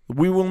idiots.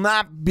 We will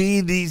not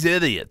be these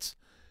idiots.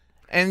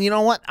 And you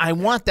know what? I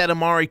want that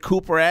Amari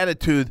Cooper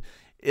attitude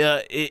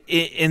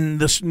in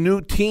this new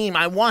team.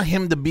 I want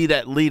him to be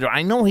that leader.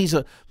 I know he's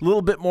a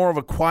little bit more of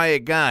a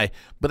quiet guy,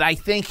 but I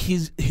think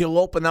he'll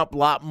open up a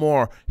lot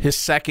more his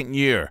second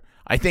year.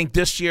 I think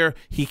this year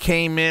he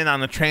came in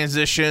on the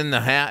transition,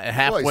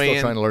 halfway he's still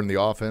in. Trying to learn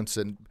the offense,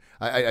 and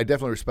I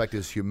definitely respect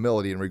his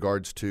humility in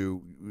regards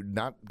to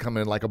not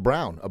coming in like a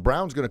Brown. A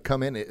Brown's going to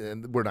come in,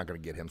 and we're not going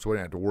to get him, so we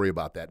don't have to worry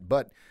about that.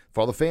 But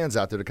for all the fans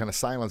out there to kind of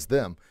silence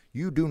them,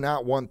 you do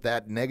not want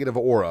that negative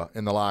aura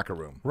in the locker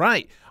room.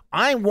 Right.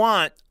 I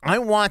want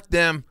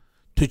them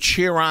to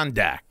cheer on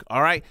Dak.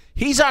 All right,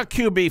 he's our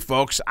QB,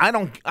 folks. I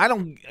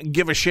don't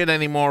give a shit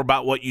anymore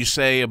about what you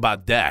say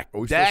about Dak.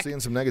 Are we still seeing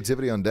some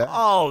negativity on Dak?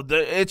 Oh,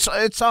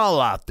 it's all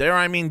out there.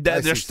 I mean,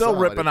 they're still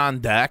ripping on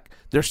Dak.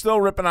 They're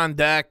still ripping on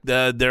Dak.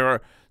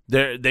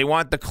 They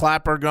want the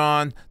clapper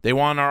gone. They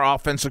want our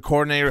offensive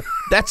coordinator.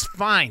 That's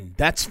fine.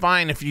 That's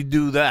fine if you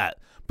do that.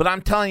 But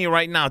I'm telling you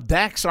right now,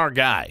 Dak's our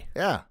guy.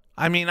 Yeah.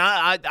 I mean,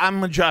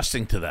 I'm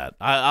adjusting to that.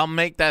 I'll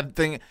make that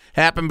thing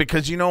happen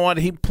because you know what?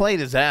 He played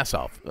his ass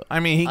off. I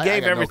mean, he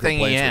gave everything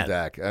he had. With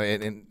Dak. I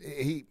mean, and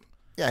he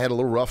had a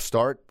little rough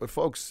start, but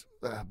folks,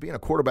 being a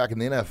quarterback in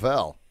the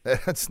NFL,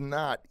 that's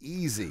not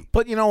easy.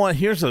 But you know what?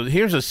 Here's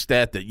a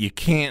stat that you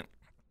can't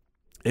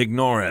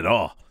ignore at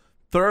all.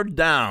 Third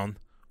down,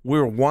 we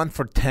were 1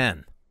 for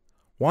 10.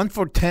 1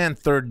 for 10,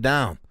 third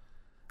down.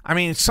 I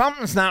mean,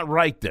 something's not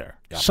right there.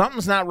 Yeah.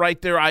 Something's not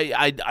right there.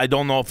 I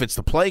don't know if it's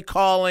the play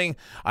calling.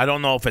 I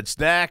don't know if it's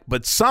Dak,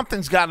 but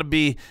something's got to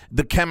be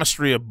the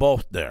chemistry of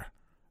both there.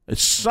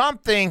 It's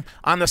something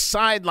on the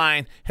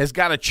sideline has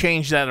got to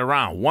change that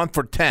around. 1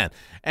 for 10.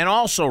 And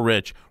also,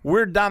 Rich,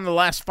 we're down the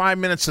last 5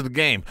 minutes of the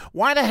game.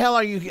 Why the hell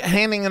are you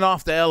handing it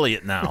off to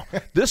Elliott now?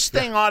 This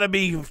thing ought to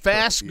be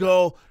fast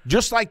go,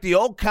 just like the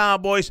old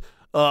Cowboys.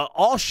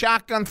 All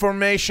shotgun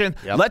formation.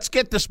 Yep. Let's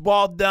get this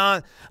ball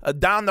down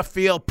the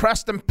field.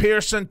 Preston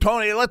Pearson,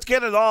 Tony, let's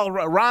get it all.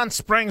 Ron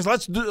Springs,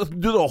 let's do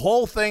the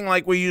whole thing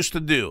like we used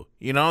to do.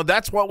 You know,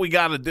 that's what we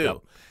got to do. Yep.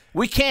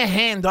 We can't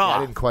hand off.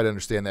 I didn't quite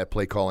understand that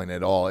play calling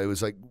at all. It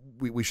was like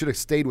we should have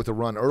stayed with the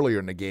run earlier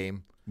in the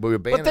game, but we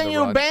abandoned the run. But then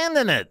you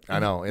abandon it. I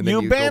know, and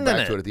then you go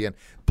back to it at the end.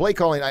 Play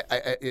calling,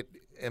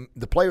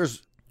 the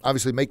players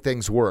obviously make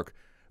things work,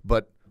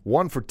 but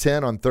 1 for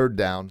 10 on third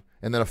down.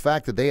 And then the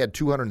fact that they had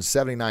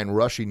 279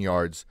 rushing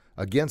yards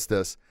against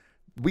us,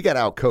 we got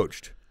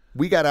outcoached.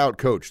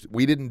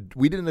 We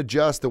didn't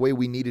adjust the way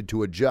we needed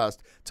to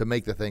adjust to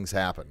make the things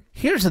happen.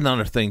 Here's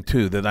another thing,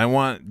 too, that I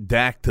want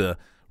Dak to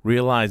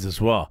realize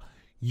as well.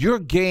 Your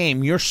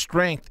game, your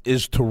strength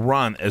is to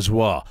run as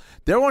well.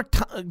 There were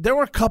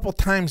a couple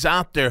times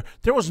out there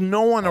was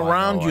no one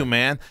around you,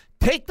 man.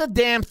 Take the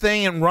damn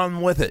thing and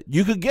run with it.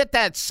 You could get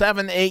that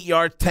 7, 8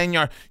 yard, 10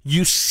 yard.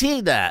 You see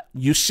that.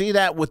 You see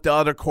that with the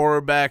other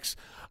quarterbacks,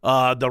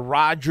 the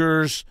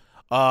Rodgers,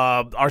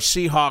 our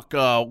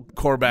Seahawk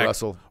quarterback.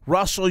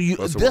 Russell.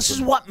 This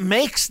is what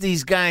makes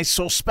these guys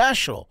so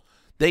special.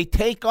 They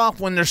take off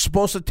when they're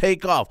supposed to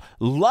take off.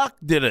 Luck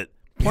did it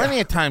plenty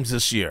of times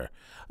this year.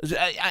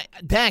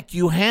 Dak,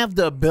 you have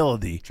the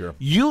ability. Sure.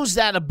 Use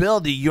that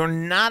ability. You're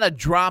not a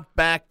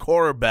drop-back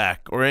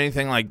quarterback or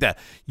anything like that.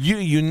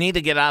 You need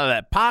to get out of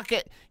that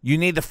pocket. You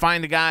need to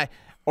find a guy,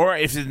 or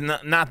if it's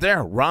not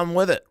there, run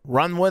with it.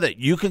 Run with it.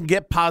 You can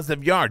get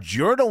positive yards.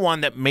 You're the one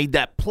that made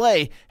that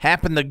play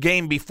happen the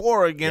game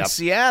before against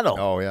Seattle.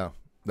 Oh, yeah.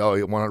 No,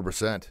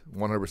 100%.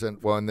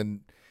 100%. Well, and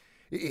then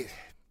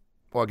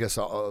Well, I guess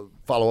I'll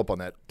follow up on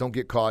that. Don't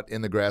get caught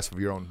in the grasp of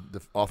your own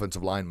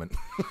offensive lineman.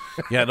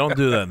 Yeah, don't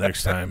do that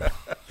next time.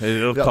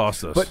 It'll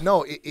cost us. But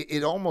no,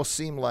 it almost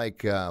seemed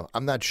like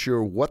I'm not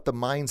sure what the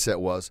mindset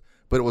was,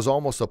 but it was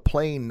almost a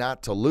playing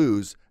not to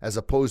lose as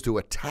opposed to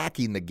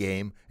attacking the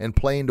game and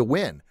playing to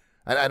win.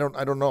 I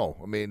don't know.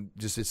 I mean,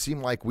 just it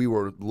seemed like we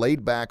were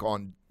laid back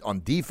on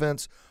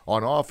defense,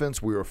 on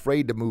offense. We were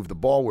afraid to move the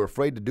ball. We were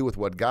afraid to do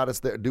what got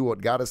us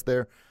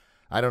there.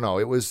 I don't know.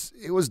 It was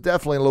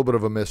definitely a little bit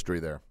of a mystery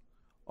there.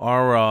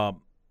 Our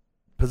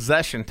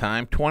possession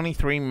time,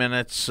 23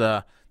 minutes,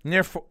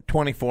 near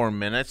 24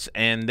 minutes,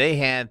 and they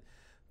had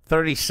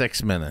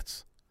 36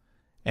 minutes.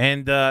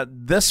 And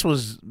this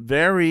was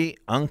very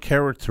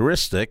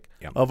uncharacteristic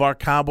of our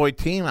Cowboy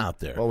team out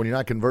there. Well, when you're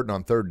not converting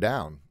on third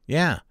down.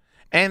 Yeah.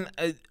 And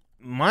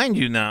mind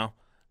you now,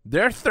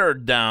 their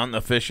third down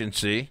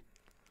efficiency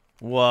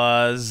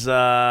was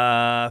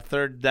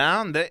third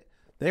down.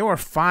 They were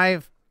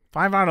 5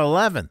 out of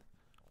 11.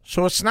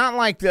 So it's not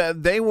like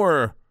they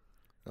were –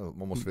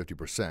 almost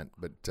 50%,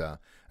 but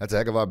that's a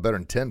heck of a lot better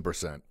than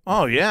 10%.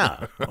 Oh,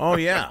 yeah. Oh,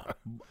 yeah.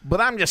 But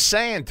I'm just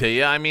saying to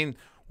you, I mean,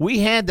 we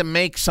had to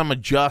make some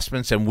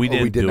adjustments, and we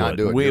didn't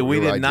do it. We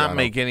did not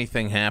make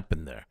anything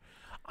happen there.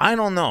 I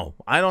don't know.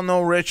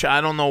 Rich.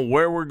 I don't know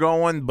where we're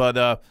going,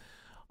 but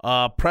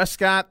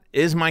Prescott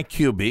is my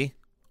QB.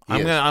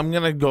 I'm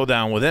gonna go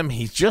down with him.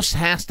 He just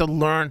has to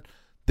learn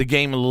the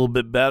game a little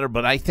bit better,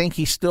 but I think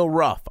he's still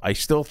rough. I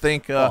still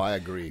think I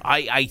agree.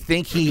 I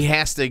think he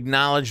has to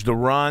acknowledge the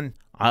run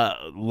a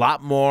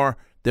lot more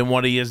than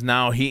what he is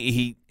now.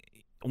 He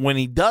when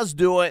he does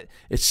do it,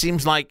 it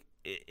seems like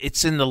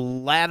it's in the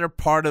latter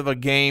part of a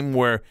game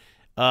where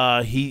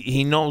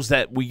he knows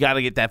that we got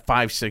to get that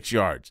 5-6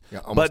 yards. Yeah,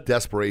 almost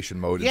desperation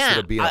mode instead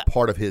of being a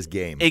part of his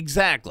game.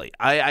 Exactly.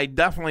 I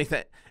definitely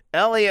think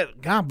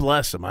Elliott, God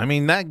bless him. I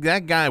mean, that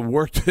guy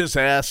worked his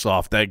ass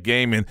off that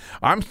game, and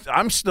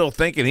I'm still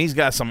thinking he's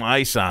got some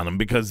ice on him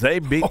because they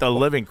beat the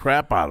living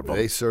crap out of him.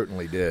 They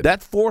certainly did. That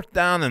 4th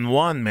down and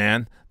 1,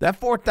 man. That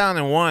 4th down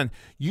and 1,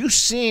 you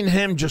seen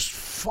him just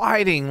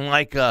fighting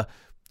like a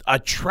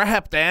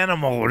trapped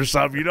animal or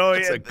something. You know,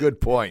 that's a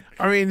good point.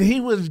 I mean, he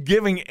was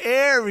giving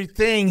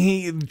everything.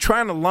 He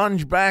trying to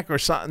lunge back or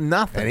something.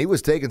 Nothing. And he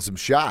was taking some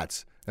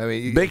shots. I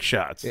mean, big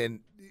shots. And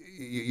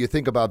you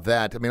think about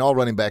that. I mean, all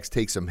running backs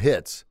take some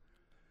hits,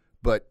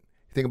 but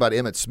you think about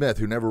Emmitt Smith,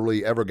 who never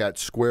really ever got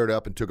squared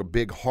up and took a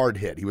big hard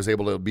hit. He was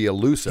able to be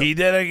elusive. He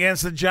did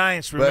against the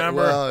Giants.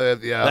 Remember,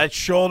 that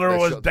shoulder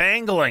was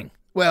dangling.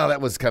 Well,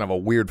 that was kind of a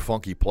weird,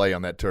 funky play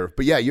on that turf.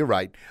 But, yeah, you're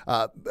right.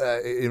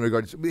 In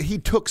regards, he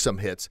took some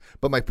hits.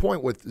 But my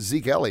point with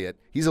Zeke Elliott,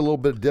 he's a little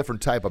bit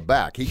different type of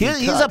back. He's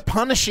a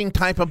punishing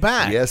type of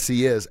back. Yes,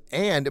 he is.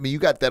 And, I mean, you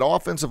got that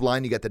offensive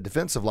line, you got the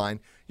defensive line.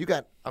 You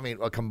got, I mean,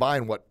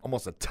 combined,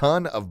 almost a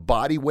ton of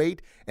body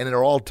weight, and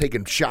they're all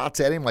taking shots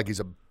at him like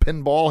he's a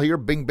pinball here,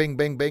 bing, bing,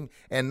 bing, bing,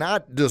 and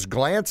not just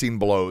glancing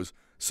blows,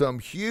 some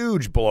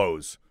huge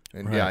blows.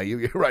 And, right. Yeah,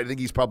 you're right. I think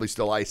he's probably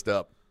still iced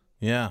up.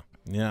 Yeah,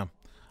 yeah.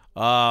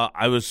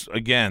 I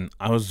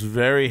was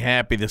very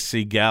happy to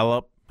see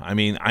Gallup. I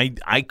mean,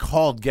 I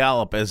called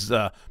Gallup as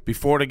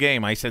before the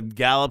game. I said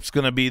Gallup's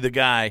going to be the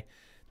guy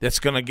that's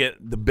going to get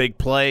the big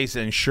plays,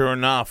 and sure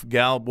enough,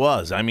 Gallup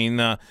was. I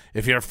mean,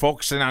 if you're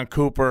focusing on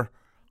Cooper,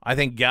 I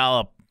think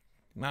Gallup,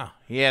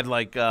 he had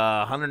like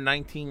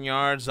 119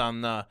 yards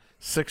on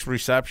 6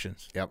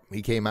 receptions. Yep,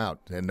 he came out,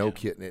 and no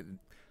kid.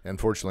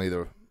 Unfortunately,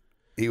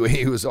 He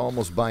was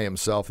almost by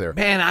himself there.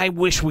 Man, I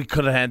wish we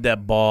could have had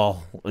that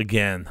ball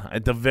again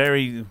at the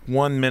very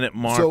 1 minute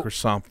mark or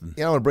something.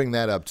 I want to bring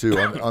that up too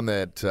on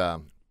that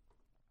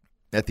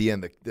at the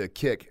end, the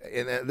kick.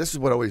 And this is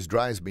what always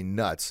drives me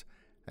nuts.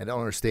 I don't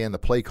understand the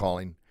play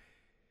calling.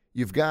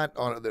 You've got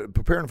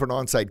preparing for an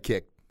onside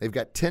kick. They've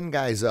got 10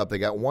 guys up. They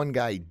got 1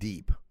 guy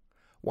deep.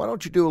 Why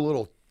don't you do a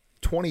little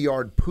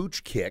 20-yard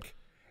pooch kick,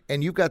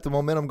 and you've got the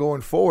momentum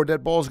going forward?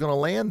 That ball's going to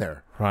land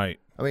there. Right.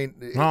 I mean,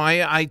 no,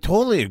 I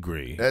totally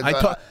agree.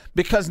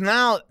 Because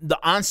now the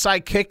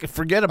onside kick,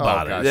 forget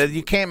about it.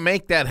 You can't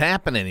make that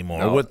happen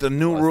anymore with the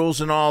new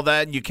rules and all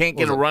that. You can't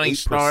get a running 8%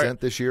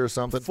 start this year or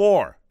something.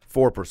 4%.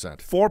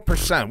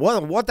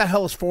 4%. What the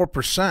hell is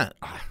 4%?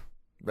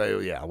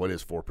 Yeah, what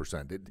is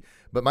 4%?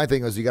 But my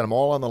thing is, you got them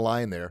all on the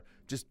line there,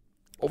 just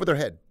over their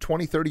head,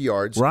 20, 30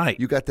 yards. Right.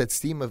 You got that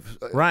steam of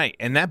right,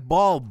 and that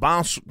ball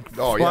bounced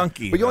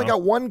funky. Yeah. But you only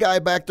got 1 guy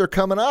back there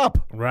coming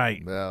up.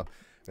 Right.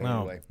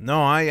 Anyway.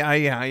 No,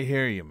 I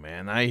hear you,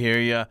 man. I hear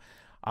you.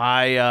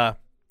 I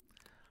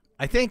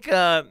think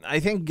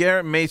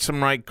Garrett made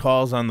some right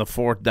calls on the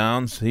 4th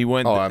downs. He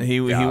went. He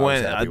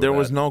went. There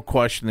was no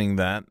questioning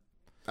that.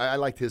 I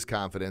liked his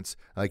confidence,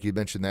 like you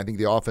mentioned. I think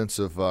the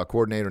offensive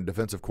coordinator and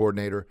defensive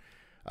coordinator.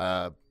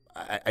 I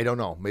don't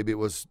know. Maybe it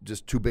was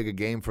just too big a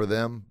game for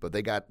them, but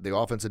they got the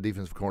offensive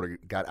defensive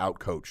coordinator got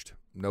out-coached.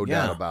 No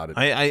doubt about it.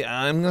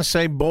 I'm going to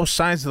say both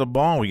sides of the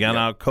ball we got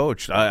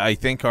out-coached. I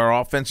think our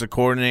offensive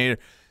coordinator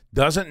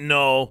doesn't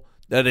know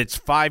that it's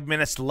 5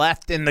 minutes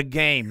left in the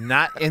game,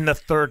 not in the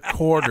third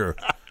quarter.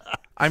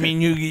 I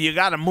mean, you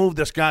got to move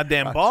this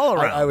goddamn ball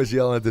around. I was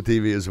yelling at the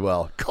TV as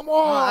well. Come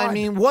on! I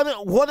mean,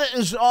 what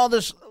is all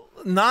this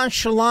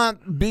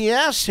nonchalant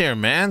BS here,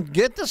 man?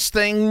 Get this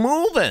thing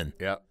moving.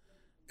 Yeah.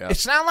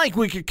 It's not like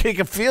we could kick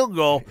a field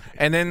goal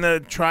and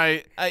then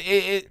try.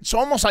 It's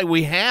almost like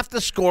we have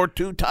to score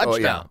 2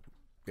 touchdowns.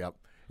 Yep.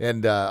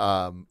 And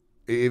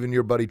even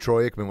your buddy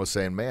Troy Aikman was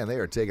saying, man, they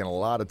are taking a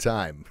lot of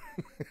time.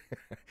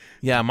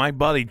 Yeah, my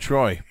buddy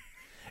Troy.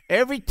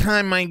 Every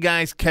time my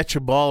guys catch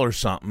a ball or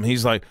something,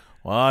 he's like,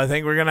 well, I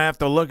think we're going to have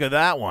to look at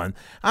that one.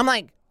 I'm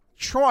like,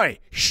 Troy,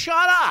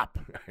 shut up.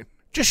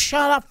 Just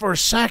shut up for a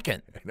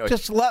second.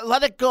 Just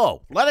let it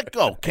go. Let it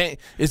go.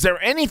 Is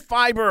there any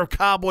fiber of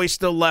Cowboy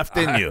still left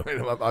in you?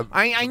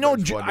 I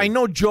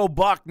know Joe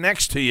Buck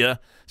next to you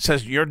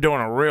says you're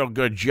doing a real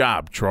good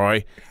job,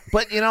 Troy.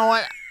 But you know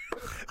what?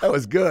 That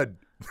was good.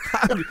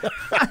 I'm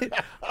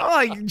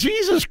like,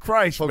 Jesus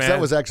Christ, Folks, man. that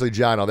was actually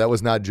Jono. That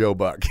was not Joe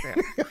Buck.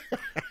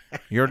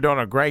 You're doing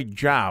a great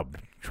job,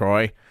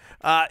 Troy.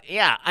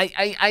 Yeah,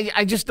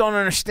 I just don't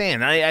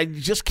understand. I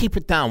just keep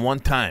it down one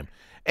time.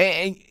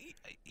 And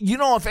you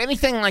know, if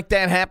anything like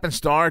that happens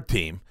to our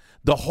team,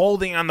 the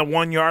holding on the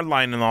 1 yard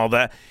line and all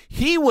that,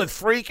 he would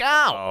freak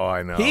out. Oh,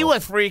 I know. He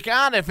would freak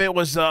out if it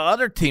was the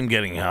other team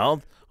getting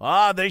held.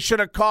 They should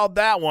have called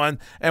that one.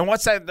 And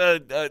what's that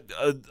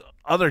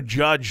other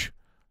judge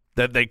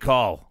that they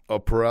call? Oh,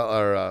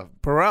 Perella.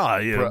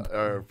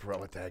 Perella.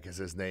 What the heck is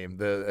his name?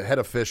 The head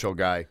official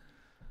guy.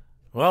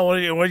 Well, what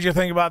did you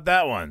think about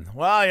that one?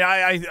 Well,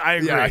 I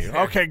agree.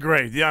 Yeah. Okay,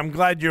 great. Yeah, I'm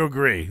glad you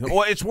agree.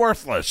 Well, it's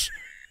worthless.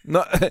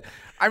 No,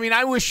 I mean,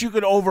 I wish you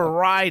could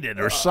override it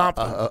or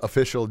something.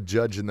 Official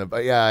judge in the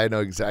yeah, I know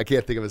exactly. I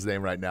can't think of his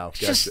name right now.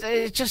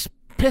 It just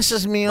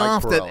pisses me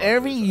off Perella, that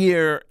every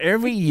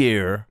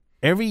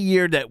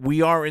year that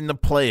we are in the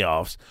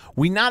playoffs,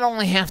 we not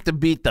only have to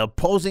beat the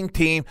opposing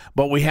team,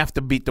 but we have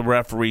to beat the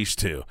referees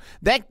too.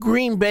 That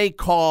Green Bay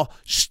call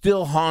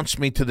still haunts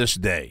me to this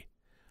day.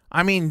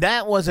 I mean,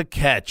 that was a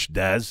catch,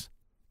 Des.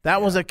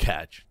 That was a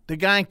catch. The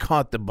guy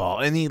caught the ball,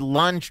 and he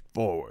lunged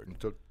forward. It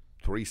took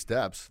 3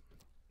 steps.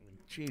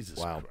 Jesus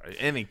Wow. Christ.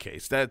 Any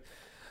case, that's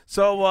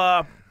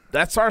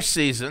our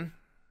season.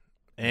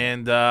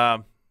 And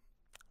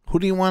who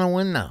do you want to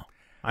win now?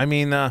 I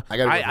mean, I got to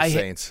go with the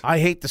Saints. I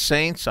hate the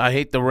Saints. I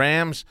hate the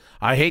Rams.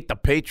 I hate the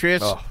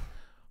Patriots. Oh.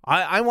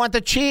 I want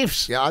the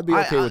Chiefs. Yeah, I'd be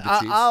okay with the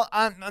Chiefs.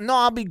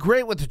 I'll be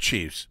great with the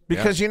Chiefs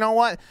because you know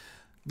what?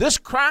 This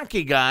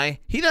Kroenke guy,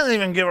 he doesn't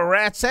even give a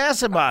rat's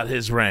ass about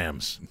his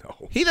Rams.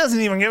 No. He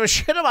doesn't even give a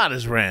shit about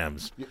his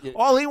Rams.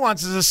 All he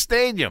wants is a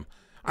stadium.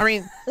 I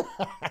mean,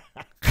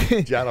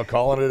 John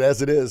calling it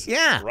as it is.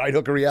 Yeah. Right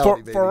hook of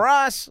reality, baby.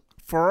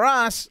 For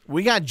us,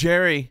 we got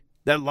Jerry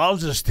that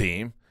loves his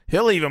team.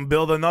 He'll even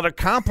build another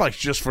complex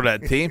just for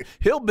that team.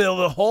 He'll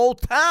build a whole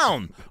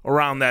town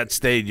around that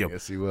stadium.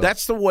 Yes, he will.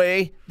 That's the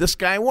way this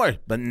guy works,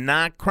 but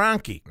not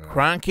Kroenke.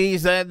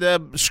 Kroenke's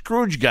the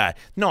Scrooge guy.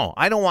 No,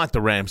 I don't want the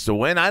Rams to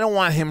win. I don't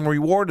want him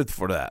rewarded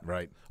for that.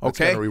 Right. That's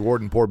Okay. kind of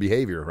rewarding poor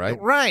behavior, right?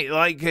 Right.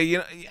 Like he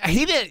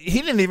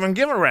didn't even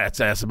give a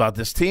rat's ass about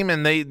this team,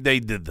 and they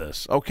did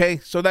this. Okay,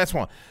 so that's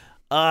one.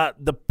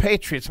 The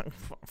Patriots,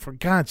 for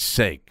God's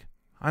sake,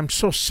 I'm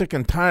so sick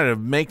and tired of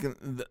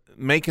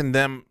making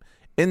them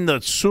in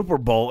the Super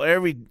Bowl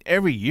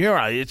every year.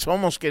 It's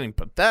almost getting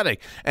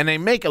pathetic, and they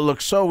make it look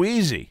so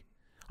easy.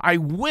 I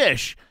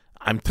wish.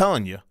 I'm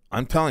telling you,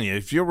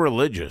 if you're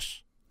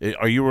religious,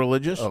 are you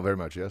religious? Oh, very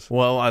much, yes.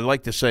 Well, I'd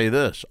like to say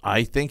this.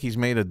 I think he's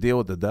made a deal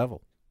with the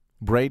devil,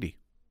 Brady.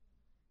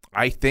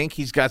 I think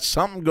he's got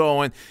something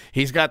going.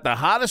 He's got the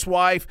hottest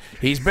wife.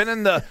 He's been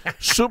in the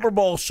Super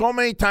Bowl so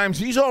many times.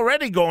 He's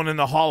already going in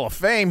the Hall of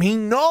Fame. He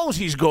knows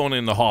he's going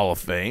in the Hall of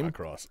Fame.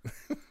 Across.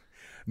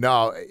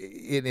 No,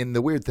 and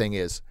the weird thing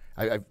is,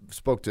 I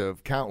spoke to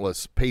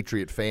countless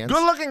Patriot fans.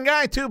 Good-looking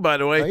guy, too, by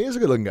the way. He is a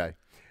good-looking guy.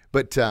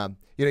 But,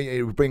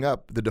 you bring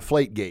up the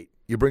Deflate Gate.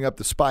 You bring up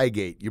the Spy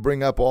Gate. You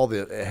bring up all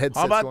the headsets.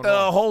 How about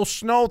the whole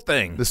snow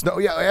thing? The snow,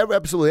 yeah,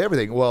 absolutely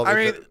everything. Well,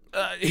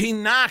 he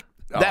knocked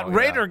that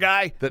Raider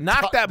guy,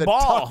 knocked that the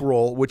ball. tuck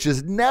roll, which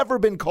has never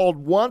been called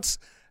once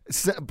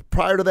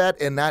prior to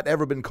that and not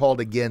ever been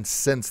called again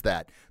since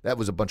that. That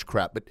was a bunch of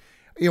crap. But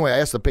anyway, I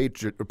asked the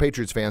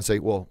Patriots fans, say,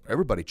 well,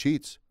 everybody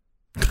cheats.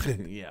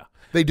 Yeah.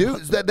 They do.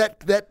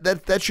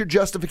 That's your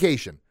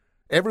justification.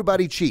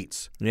 Everybody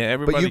cheats. Yeah,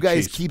 everybody But you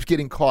guys cheats. keep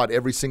getting caught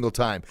every single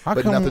time.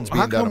 But nothing's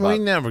being how done come about we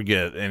it. never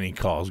get any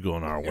calls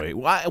going our way?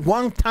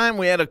 One time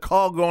we had a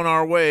call going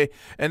our way,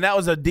 and that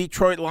was a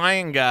Detroit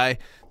Lion guy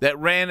that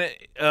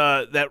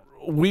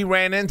we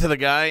ran into the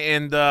guy,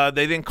 and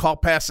they didn't call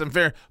pass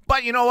interference.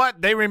 But you know what?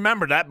 They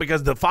remember that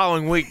because the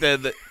following week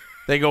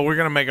they go, we're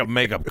going to make a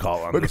makeup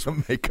call on We're this.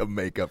 going to make a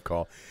makeup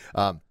call.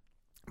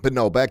 But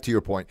no, back to your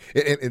point.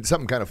 And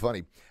something kind of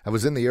funny. I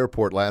was in the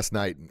airport last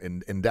night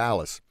in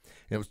Dallas.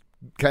 It was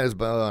kind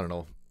of, I don't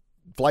know,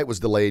 flight was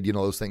delayed. You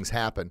know, those things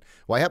happen.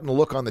 Well, I happened to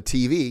look on the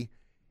TV,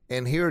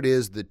 and here it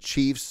is, the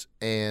Chiefs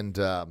and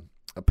a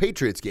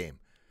Patriots game.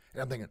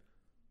 And I'm thinking,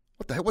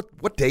 what the hell?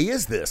 What day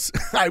is this?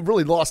 I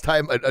really lost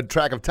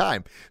track of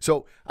time.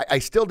 So I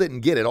still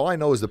didn't get it. All I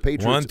know is the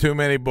Patriots. One too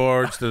many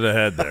boards to the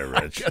head there,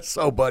 Rich. I guess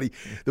so, buddy.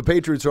 The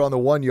Patriots are on the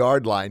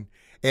 1-yard line,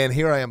 and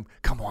here I am.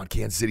 Come on,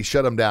 Kansas City,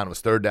 shut them down. It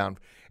was 3rd down.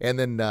 And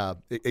then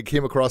it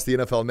came across the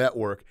NFL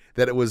Network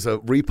that it was a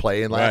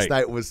replay, and last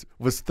night was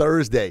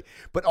Thursday.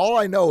 But all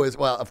I know is,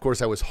 well, of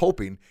course I was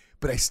hoping,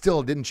 but I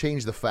still didn't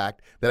change the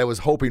fact that I was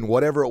hoping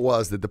whatever it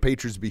was that the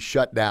Patriots be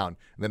shut down.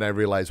 And then I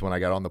realized when I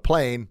got on the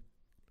plane,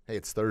 hey,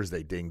 it's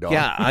Thursday, ding dong.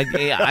 Yeah,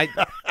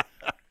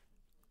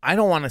 I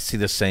don't want to see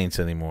the Saints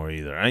anymore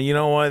either. You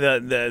know what?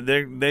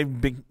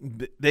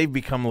 They've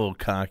become a little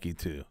cocky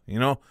too. You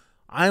know,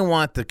 I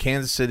want the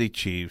Kansas City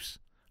Chiefs.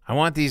 I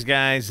want these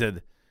guys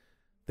that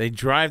they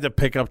drive the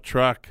pickup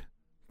truck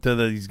to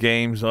these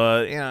games.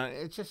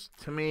 It's just,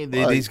 to me,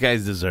 these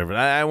guys deserve it.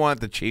 I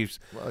want the Chiefs.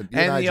 Well,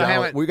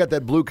 John, we got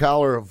that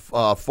blue-collar,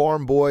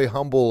 farm boy,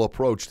 humble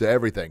approach to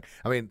everything.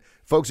 I mean,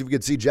 folks, if you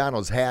could see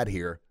Jono's hat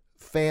here,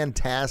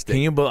 fantastic.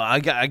 Can you? I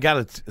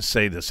got to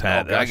say this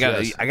hat. Oh,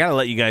 gosh, I got to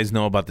let you guys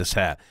know about this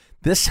hat.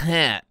 This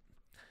hat,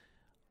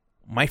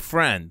 my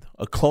friend,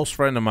 a close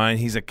friend of mine,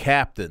 he's a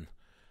captain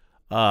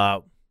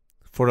for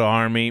the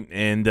Army,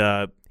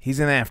 and he's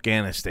in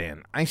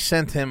Afghanistan. I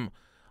sent him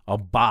a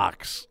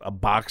box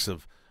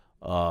of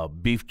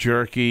beef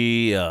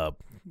jerky,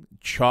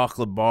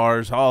 chocolate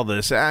bars, all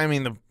this. I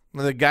mean,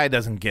 the guy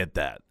doesn't get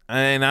that,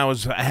 and I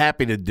was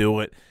happy to do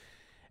it.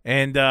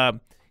 And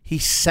he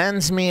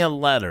sends me a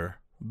letter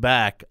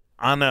back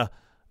on a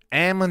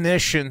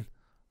ammunition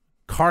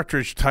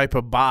cartridge type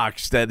of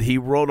box that he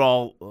wrote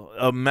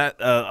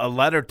a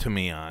letter to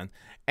me on,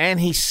 and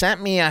he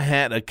sent me a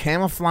hat, a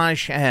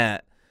camouflage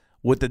hat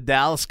with the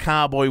Dallas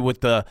Cowboy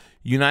with the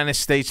United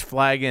States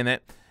flag in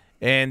it,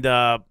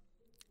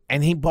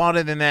 and he bought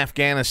it in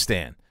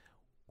Afghanistan.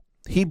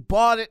 He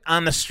bought it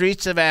on the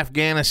streets of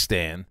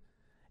Afghanistan,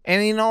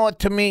 and you know what?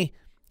 To me,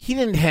 he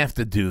didn't have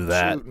to do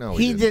that. No,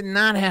 he did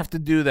not have to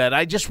do that.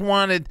 I just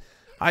wanted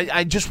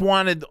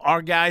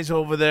our guys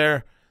over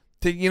there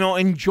to,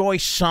 enjoy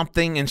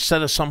something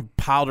instead of some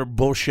powder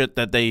bullshit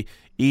that they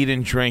eat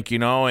and drink,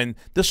 And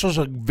this was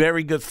a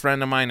very good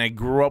friend of mine. I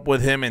grew up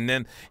with him, and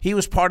then he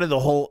was part of the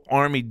whole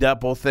Army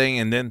Depot thing,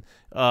 and then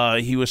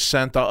he was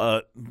sent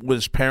with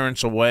his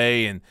parents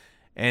away,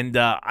 and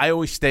I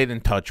always stayed in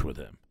touch with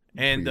him.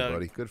 And good for you,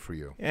 buddy. Good for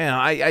you. Yeah,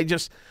 I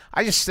just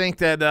think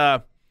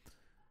that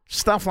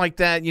stuff like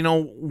that,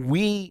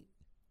 we're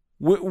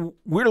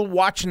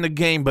watching the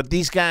game, but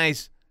these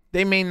guys,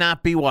 they may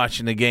not be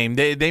watching the game.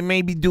 They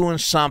may be doing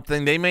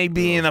something. They may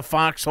be in a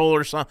foxhole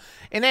or something.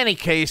 In any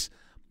case,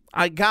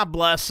 God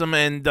bless him,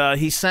 and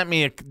he sent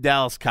me a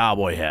Dallas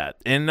Cowboy hat,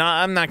 and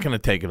I'm not going to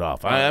take it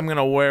off. I'm going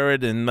to wear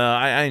it, and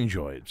I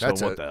enjoy it. So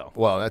what the hell?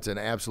 Well, that's an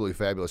absolutely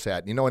fabulous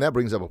hat. And that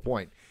brings up a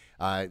point.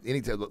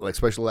 Anytime, like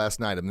especially last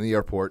night, I'm in the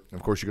airport. And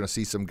of course, you're going to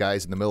see some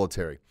guys in the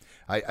military.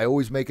 I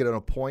always make it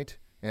a point,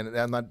 and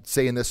I'm not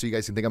saying this so you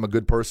guys can think I'm a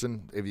good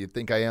person. If you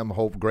think I am,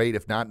 hope great.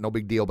 If not, no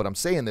big deal. But I'm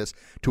saying this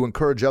to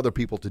encourage other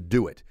people to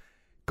do it.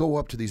 Go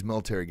up to these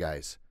military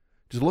guys.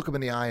 Just look them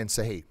in the eye and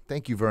say, hey,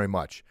 thank you very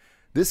much.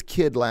 This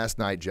kid last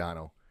night,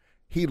 Jono,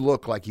 he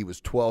looked like he was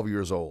 12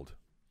 years old.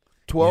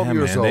 12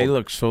 years old. They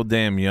look so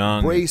damn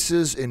young.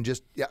 Braces and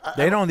just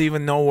they don't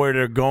even know where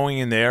they're going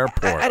in the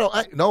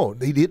airport. No,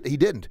 he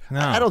didn't.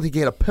 No. I don't think he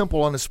had a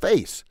pimple on his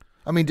face.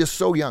 I mean, just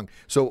so young.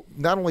 So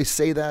not only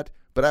say that,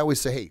 but I always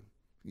say, hey,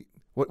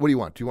 what do you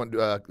want? Do you want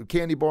a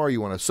candy bar?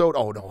 You want a soda?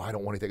 Oh, no, I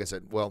don't want anything. I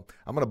said, well,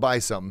 I'm going to buy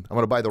something. I'm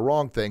going to buy the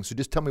wrong thing, so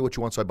just tell me what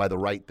you want so I buy the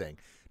right thing.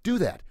 Do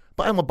that.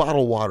 Buy him a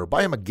bottle of water.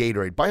 Buy him a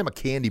Gatorade. Buy him a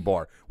candy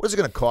bar. What is it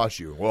going to cost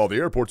you? Well, the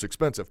airport's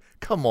expensive.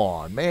 Come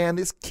on, man.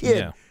 This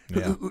kid.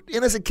 Yeah.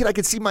 And as a kid, I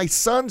could see my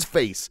son's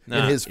face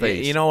in his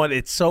face. You know what?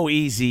 It's so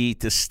easy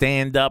to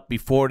stand up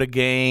before the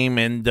game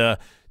and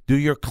do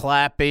your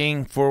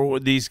clapping for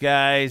these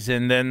guys,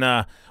 and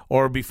then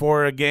or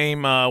before a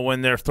game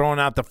when they're throwing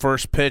out the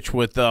first pitch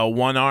with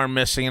one arm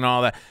missing and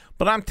all that.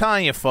 But I'm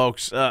telling you,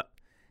 folks,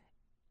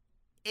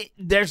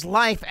 there's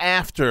life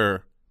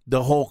after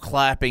the whole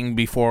clapping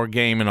before a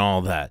game and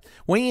all that.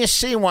 When you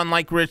see one,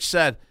 like Rich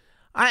said,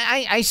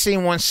 I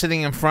seen one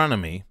sitting in front of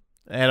me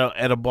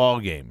at a ball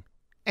game,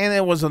 and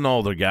it was an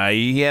older guy.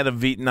 He had a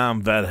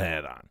Vietnam vet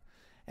hat on.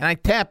 And I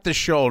tapped his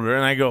shoulder,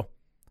 and I go,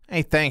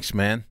 hey, thanks,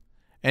 man.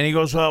 And he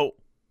goes, well,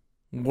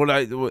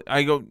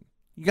 I go,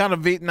 you got a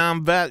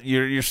Vietnam vet.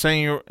 You're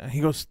saying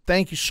he goes,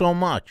 thank you so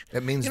much.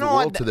 It means the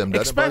world to them,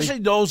 doesn't it, buddy?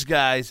 Especially those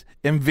guys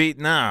in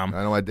Vietnam.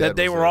 I know my dad that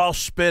they was were there. all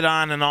spit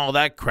on and all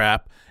that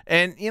crap.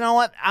 And you know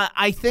what?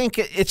 I think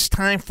it's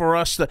time for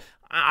us to.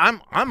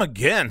 I'm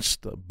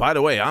against. By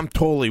the way, I'm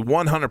totally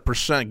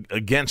 100%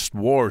 against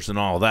wars and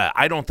all that.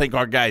 I don't think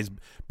our guys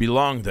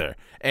belong there.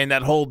 And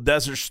that whole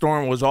Desert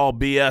Storm was all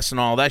BS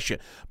and all that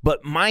shit.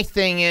 But my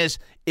thing is,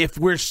 if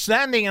we're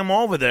sending them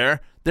over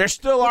there, they're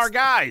still our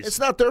guys. It's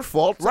not their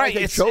fault. It's right?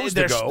 They chose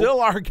to go. They're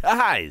still our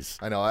guys.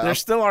 I know. They're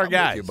still our I'm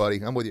guys. with you,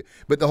 buddy. I'm with you.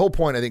 But the whole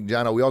point, I think,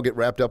 John, we all get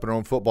wrapped up in our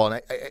own football.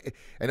 And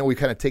I know we've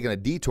kind of taken a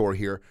detour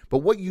here. But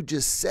what you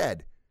just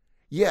said,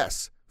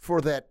 yes,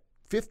 for that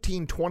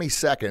 15, 20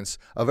 seconds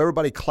of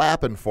everybody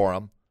clapping for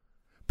them,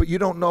 but you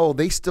don't know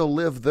they still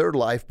live their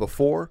life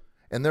before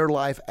and their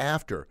life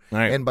after.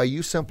 Right. And by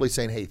you simply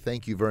saying, hey,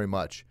 thank you very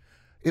much,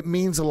 it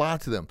means a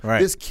lot to them. Right.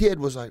 This kid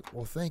was like,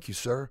 well, thank you,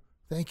 sir.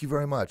 Thank you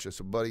very much. I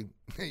said, buddy,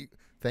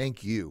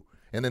 thank you.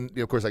 And then,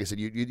 of course, like I said,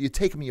 you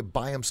take them, you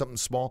buy them something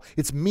small.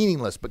 It's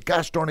meaningless, but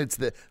gosh darn it, it's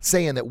the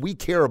saying that we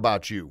care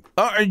about you.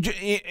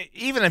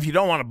 Even if you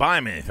don't want to buy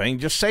him anything,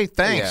 just say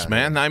thanks,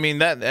 man. I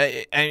mean,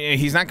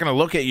 he's not going to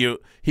look at you.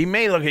 He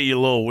may look at you a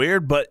little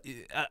weird, but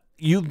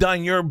you've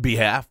done your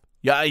behalf.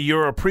 Yeah,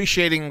 you're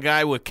appreciating a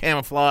guy with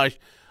camouflage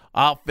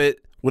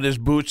outfit, with his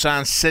boots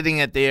on, sitting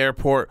at the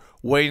airport,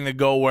 waiting to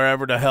go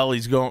wherever the hell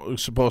he's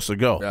supposed to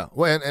go. Yeah.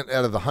 Well, and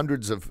out of the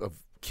hundreds of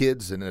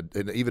kids and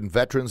even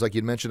veterans, like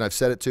you mentioned, I've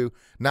said it to,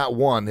 not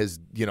one has,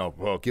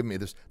 well, give me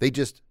this. They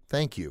just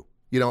thank you.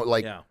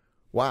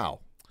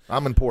 Wow,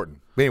 I'm important.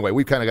 But anyway,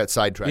 we kind of got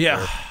sidetracked.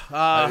 Yeah.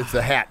 There. It's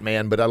the hat,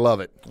 man, but I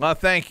love it.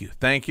 Thank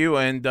you.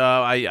 And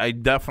I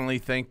definitely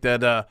think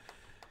that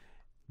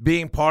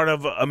being part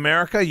of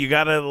America, you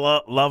got to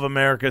love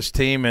America's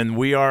team, and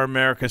we are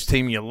America's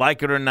team. You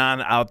like it or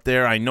not out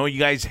there. I know you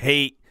guys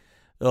hate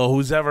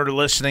who's ever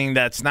listening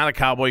that's not a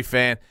Cowboy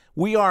fan.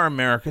 We are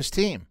America's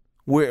team.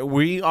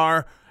 We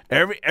are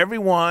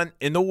everyone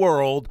in the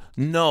world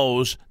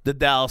knows the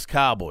Dallas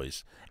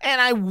Cowboys.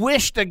 And I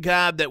wish to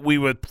God that we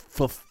would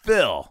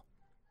fulfill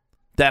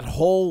that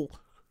whole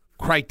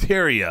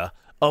criteria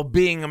of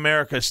being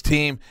America's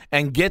team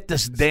and get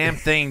this damn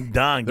thing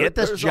done. Get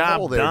this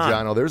job done.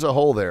 Jono, there's a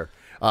hole there.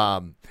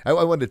 I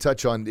wanted to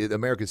touch on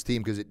America's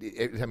team because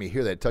every time you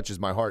hear that, it touches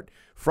my heart.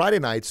 Friday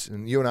nights,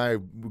 and you and I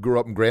grew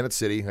up in Granite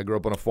City. I grew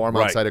up on a farm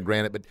outside of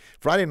Granite. But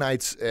Friday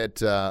nights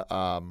in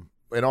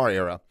our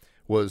era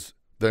was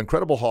the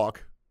Incredible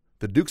Hulk,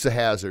 the Dukes of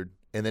Hazzard,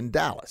 and then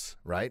Dallas,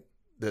 right?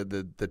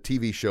 The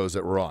TV shows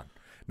that were on.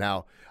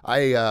 Now,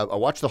 I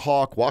watched the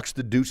Hawk, watched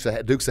the Dukes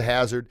of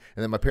Hazzard,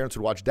 and then my parents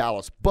would watch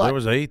Dallas. But there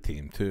was an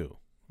A-Team, too.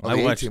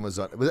 The A-Team was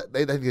on.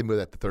 They didn't move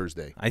that to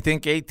Thursday. I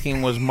think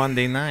A-Team was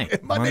Monday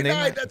night. Monday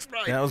night, that's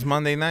right. That was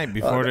Monday night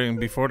before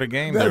the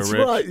game. That's there,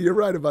 Rich. right. You're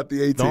right about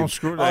the A-Team. Don't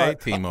screw the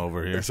A-Team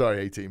over here.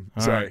 Sorry, A-Team.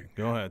 All Sorry. Right,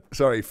 go ahead.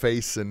 Sorry,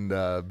 Face and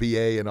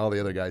BA and all the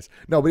other guys.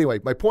 No, but anyway,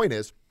 my point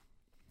is,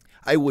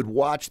 I would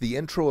watch the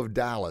intro of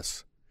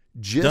Dallas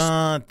just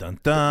to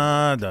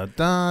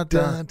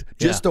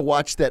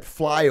watch that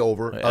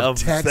flyover of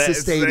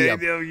Texas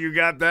Stadium. You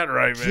got that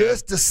right, man.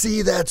 Just to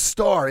see that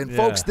star. And,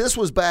 folks, this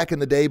was back in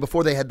the day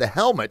before they had the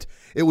helmet.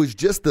 It was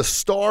just the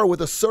star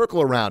with a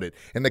circle around it.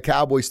 In the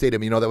Cowboy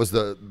Stadium, that was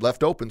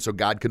left open so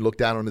God could look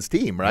down on his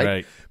team,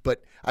 right?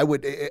 But I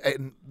would,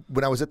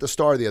 when I was at the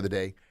Star the other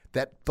day,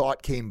 that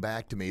thought came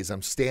back to me as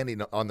I'm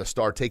standing on the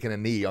Star, taking a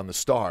knee on the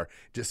Star,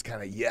 just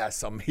kind of,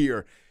 yes, I'm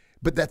here.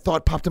 But that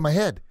thought popped in my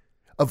head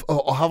of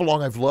how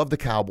long I've loved the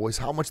Cowboys,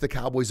 how much the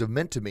Cowboys have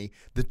meant to me,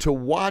 that to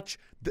watch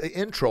the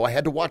intro, I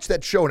had to watch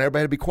that show, and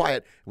everybody had to be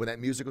quiet when that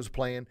music was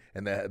playing,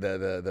 and they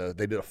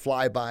did a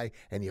flyby,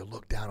 and you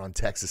look down on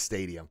Texas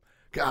Stadium.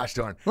 Gosh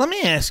darn. Let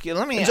me ask you.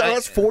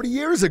 That's 40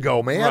 years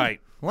ago, man.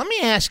 Right. Let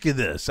me ask you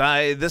this.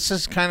 This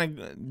is kind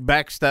of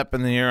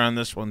backstepping here on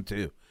this one,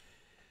 too.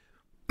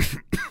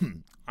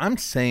 I'm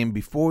saying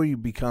before you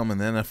become an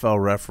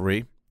NFL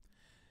referee,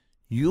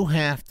 you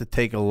have to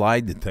take a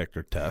lie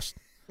detector test,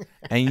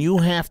 and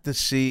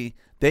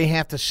they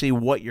have to see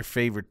what your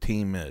favorite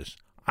team is.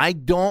 I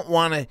do not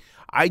want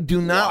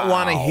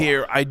to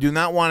hear, I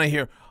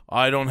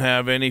don't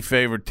have any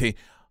favorite team.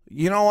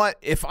 You know what?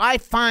 If I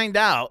find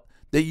out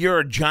that you're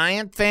a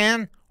Giant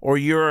fan or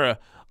you're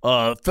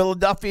a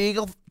Philadelphia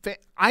Eagle fan,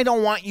 I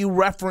don't want you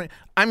refereeing.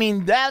 I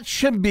mean, that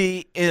should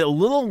be a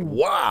little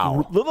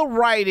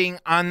writing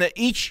on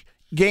each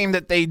game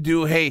that they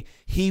do. Hey,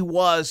 he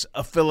was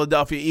a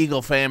Philadelphia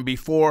Eagle fan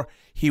before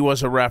he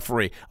was a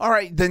referee. All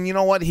right, then you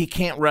know what? He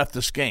can't ref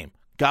this game.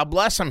 God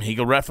bless him. He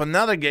can ref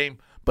another game,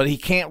 but he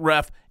can't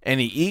ref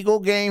any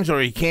Eagle games,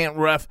 or he can't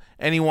ref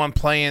anyone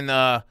playing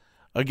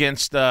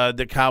against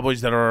the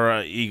Cowboys that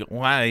are Eagle.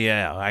 Well,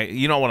 yeah,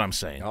 you know what I'm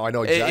saying. Oh, I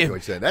know exactly what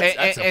you're saying.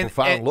 That's a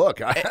profound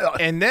look.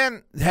 And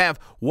then have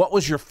what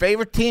was your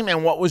favorite team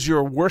and what was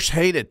your worst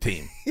hated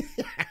team.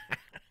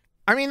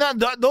 I mean,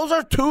 those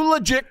are two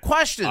legit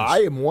questions. I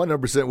am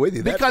 100% with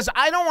you. Because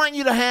I don't want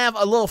you to have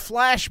a little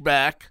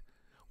flashback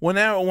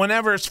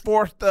whenever it's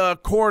fourth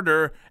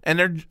quarter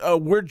and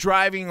we're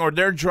driving or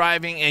they're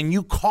driving, and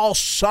you call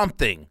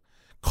something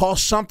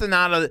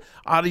out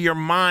of your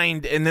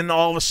mind, and then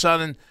all of a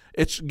sudden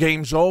it's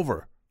game's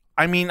over.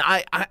 I mean,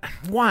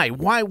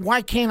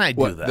 why can't I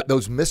do that?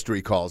 Those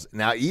mystery calls.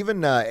 Now,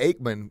 even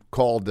Aikman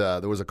called.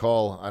 There was a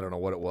call. I don't know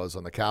what it was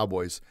on the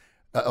Cowboys.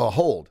 A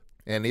hold.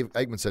 And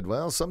Aikman said,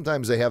 well,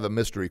 sometimes they have a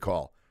mystery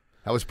call.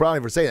 I was proud of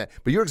him for saying that.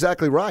 But you're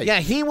exactly right. Yeah,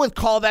 he would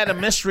call that a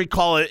mystery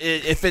call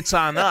if it's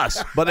on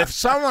us. But if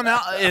someone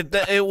else, if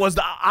it was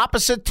the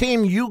opposite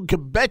team, you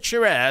could bet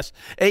your ass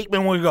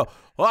Aikman would go,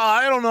 Well,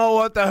 I don't know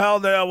what the hell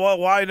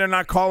why they're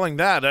not calling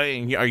that.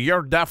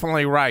 You're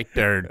definitely right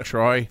there,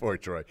 Troy. Poor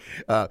Troy.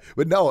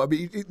 But no, I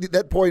mean,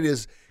 that point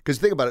is, because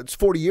think about it, it's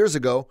 40 years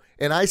ago,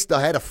 and I still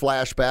had a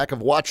flashback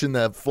of watching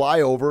the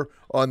flyover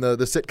on the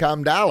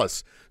sitcom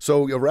Dallas.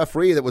 So a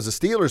referee that was a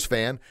Steelers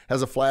fan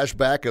has a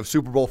flashback of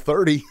Super Bowl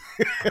 30.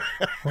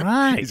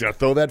 Right. He's going to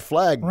throw that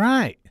flag.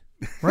 Right.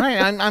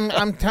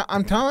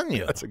 I'm telling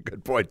you. That's a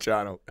good point,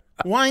 Jono.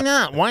 Why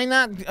not? Why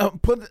not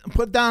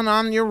put down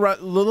on your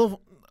little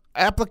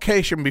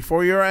application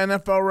before you're an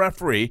NFL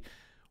referee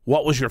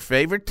what was your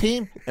favorite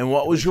team and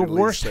what was your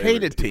worst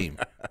hated team?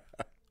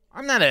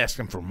 I'm not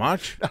asking for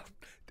much.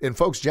 And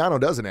folks, Jono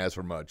doesn't ask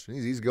for much.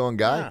 He's a going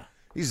guy. Yeah.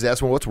 He's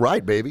asking what's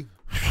right, baby.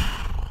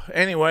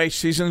 Anyway,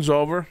 season's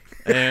over,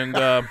 and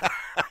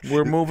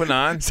we're moving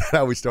on. That's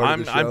how we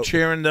started the show. I'm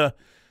cheering the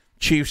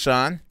Chiefs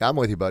on. I'm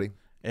with you, buddy.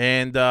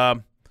 And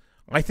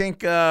I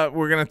think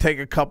we're going to take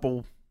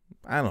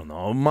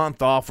a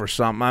month off or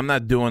something. I'm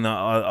not doing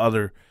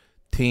other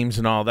teams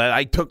and all that.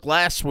 I took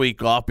last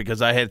week off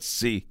because I had to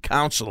see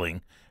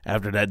counseling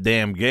after that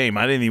damn game.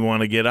 I didn't even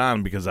want to get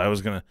on because I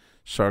was going to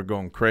start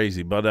going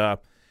crazy.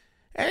 But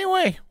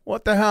anyway,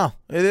 what the hell?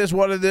 It is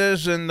what it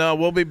is, and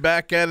we'll be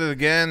back at it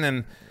again.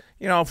 And,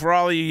 for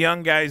all you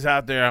young guys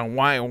out there,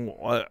 why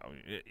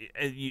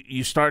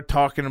you start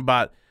talking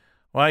about,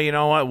 well, you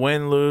know what,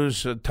 win,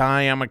 lose,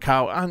 tie, I'm a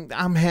cow.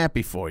 I'm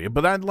happy for you,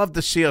 but I'd love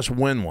to see us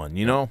win one,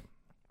 Yep.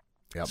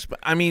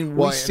 I mean,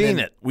 we've seen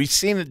it. We've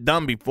seen it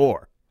done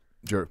before.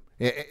 Sure.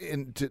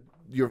 And to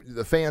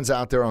the fans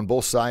out there on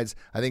both sides,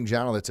 I think,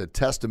 John, that's a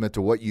testament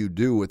to what you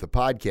do with the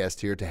podcast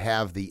here to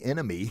have the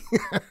enemy,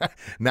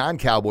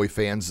 non-Cowboy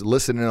fans,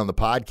 listening on the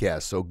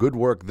podcast. So good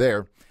work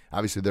there.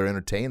 Obviously, they're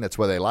entertained. That's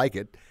why they like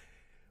it.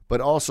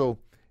 But also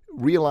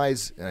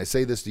realize, and I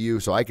say this to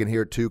you so I can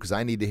hear it too because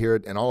I need to hear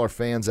it, and all our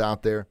fans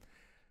out there,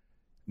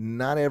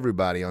 not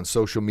everybody on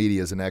social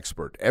media is an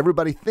expert.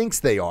 Everybody thinks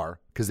they are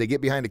because they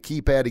get behind a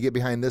keypad to get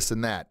behind this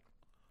and that.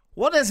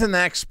 What is an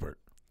expert?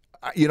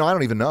 I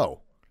don't even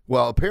know.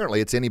 Well,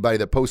 apparently it's anybody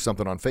that posts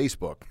something on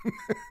Facebook.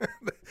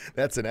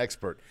 That's an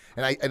expert.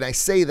 And I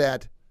say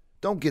that,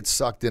 don't get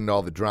sucked into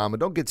all the drama.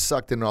 Don't get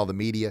sucked into all the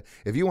media.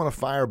 If you want to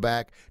fire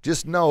back,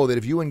 just know that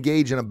if you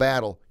engage in a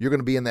battle, you're going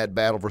to be in that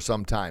battle for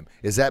some time.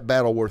 Is that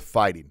battle worth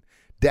fighting?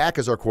 Dak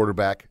is our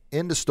quarterback.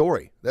 End of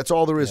story. That's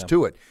all there is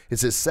to it.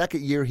 It's his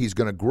second year. He's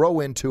going to grow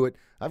into it.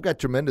 I've got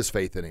tremendous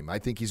faith in him. I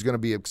think he's going to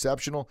be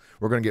exceptional.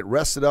 We're going to get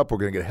rested up. We're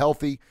going to get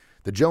healthy.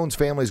 The Jones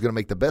family is going to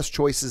make the best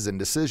choices and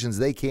decisions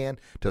they can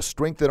to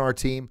strengthen our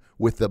team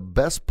with the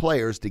best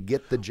players to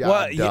get the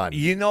job done.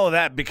 You know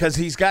that because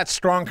he's got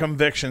strong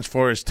convictions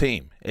for his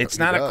team. It's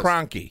not a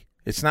Kroenke.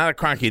 It's not a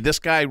Kroenke. This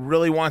guy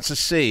really wants to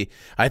see.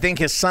 I think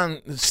his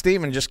son,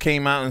 Steven, just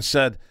came out and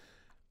said,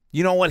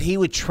 you know what, he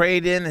would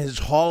trade in his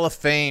Hall of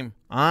Fame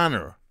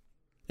honor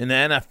in the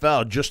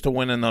NFL just to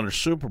win another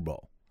Super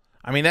Bowl.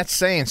 I mean, that's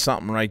saying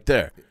something right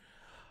there.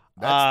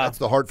 That's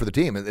the heart for the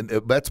team. And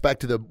that's back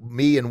to the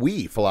me and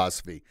we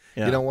philosophy.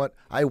 Yeah. You know what?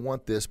 I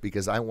want this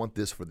because I want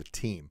this for the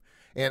team.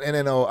 And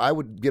I know I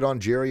would get on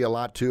Jerry a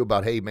lot, too,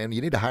 about, hey, man,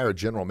 you need to hire a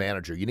general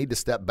manager. You need to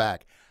step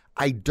back.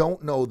 I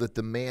don't know that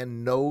the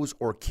man knows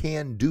or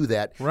can do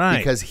that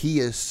because he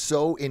is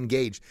so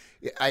engaged.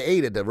 I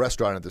ate at the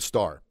restaurant at the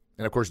Star.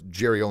 And, of course,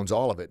 Jerry owns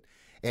all of it.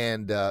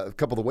 And a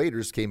couple of the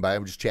waiters came by. I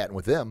was just chatting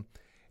with them.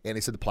 And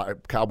he said the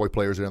Cowboy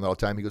players are in there all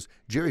the time. He goes,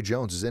 Jerry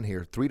Jones is in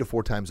here 3 to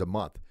 4 times a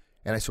month.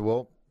 And I said,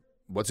 well,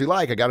 what's he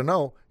like? I got to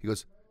know. He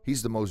goes,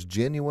 he's the most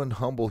genuine,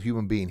 humble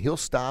human being. He'll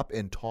stop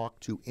and talk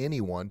to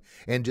anyone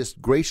and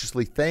just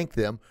graciously thank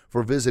them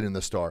for visiting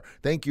the Star.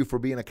 Thank you for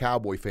being a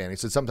Cowboy fan. He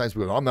said, sometimes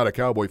people go, I'm not a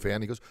Cowboy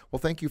fan. He goes, well,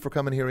 thank you for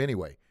coming here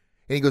anyway.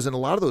 And he goes, and a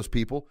lot of those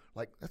people,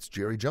 like, that's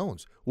Jerry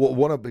Jones.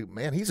 Well,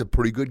 man, he's a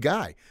pretty good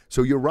guy.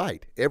 So you're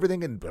right.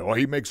 Everything,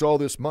 he makes all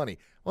this money.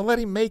 Well, let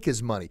him make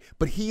his money.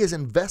 But he is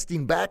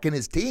investing back in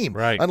his team.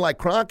 Right. Unlike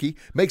Kroenke,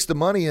 makes the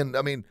money and,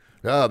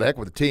 the heck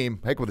with the team.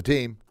 Heck with the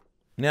team.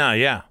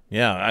 Yeah.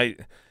 I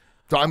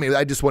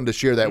just wanted to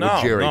share that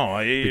with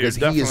Jerry. Because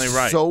he is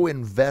right. so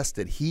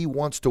invested. He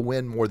wants to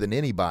win more than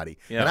anybody.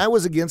 Yeah. And I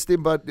was against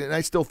him, but I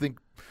still think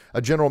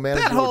a general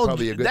manager would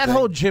probably be a good thing. That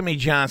whole Jimmy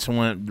Johnson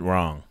went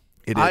wrong.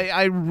 It is.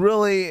 I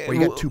really. Well,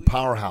 you got 2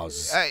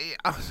 powerhouses.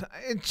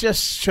 It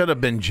just should have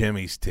been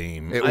Jimmy's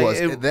team. It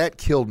was. That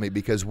killed me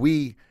because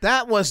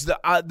That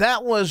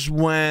was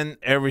when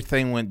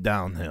everything went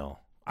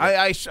downhill.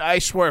 I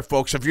swear,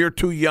 folks, if you're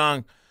too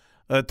young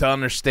to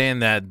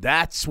understand that,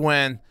 that's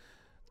when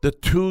the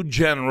 2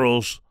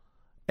 generals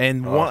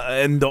and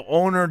the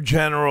owner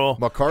general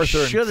MacArthur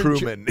and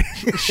Truman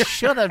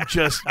should have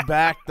just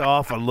backed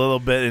off a little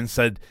bit and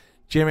said,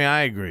 Jimmy,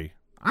 I agree.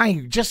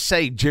 I just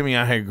say, Jimmy,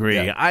 I agree.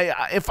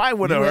 Yeah. If I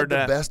would have heard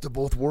that, the best of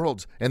both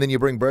worlds, and then you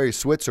bring Barry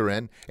Switzer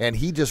in, and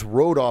he just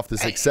rode off the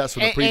success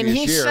of the previous year. And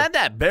he said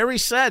that. Barry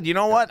said, "You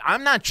know what?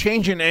 I'm not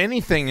changing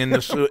anything in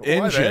this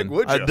engine.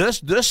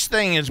 This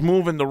thing is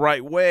moving the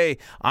right way.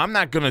 I'm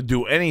not going to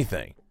do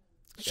anything."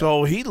 Yeah.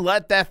 So he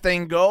let that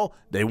thing go.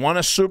 They won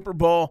a Super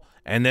Bowl,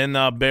 and then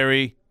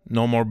Barry,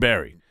 no more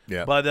Barry.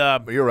 Yeah.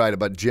 But you're right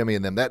about Jimmy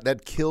and them.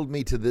 That killed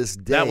me to this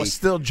day. that was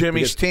still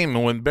Jimmy's team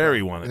when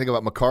Barry won I it. think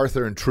about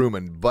MacArthur and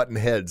Truman butting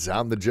heads.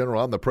 I'm the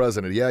general. I'm the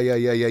president.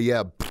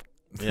 Yeah.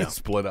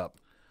 Split up.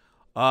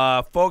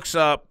 Folks,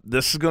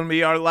 this is going to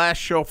be our last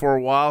show for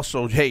a while.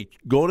 So, hey,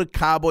 go to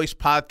Cowboys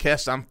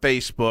Podcast on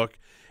Facebook.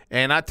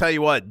 And I tell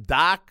you what,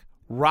 Doc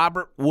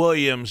Robert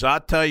Williams,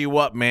 I'll tell you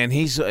what, man,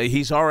 he's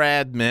our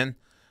admin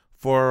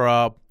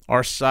for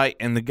our site.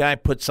 And the guy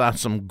puts out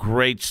some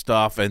great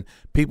stuff. And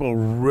people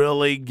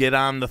really get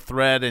on the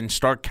thread and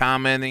start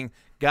commenting.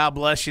 God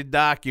bless you,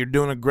 Doc. You're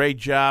doing a great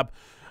job.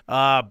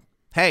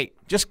 Hey,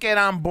 just get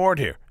on board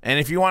here. And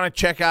if you want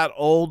to check out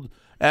old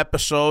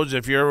episodes,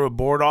 if you're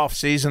bored off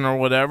season or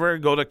whatever,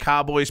 go to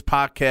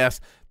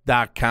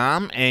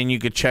cowboyspodcast.com and you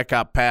can check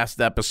out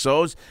past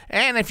episodes.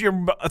 And if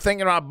you're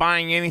thinking about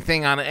buying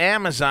anything on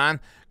Amazon,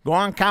 go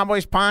on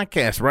Cowboys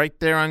Podcast right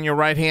there on your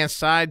right-hand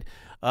side.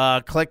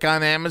 Click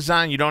on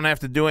Amazon. You don't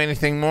have to do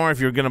anything more if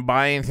you're going to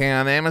buy anything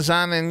on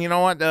Amazon. And you know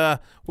what?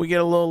 We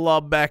get a little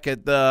love back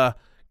at the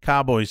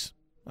Cowboys,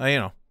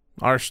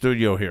 our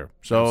studio here.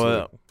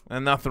 So,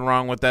 and nothing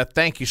wrong with that.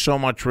 Thank you so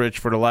much, Rich,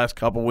 for the last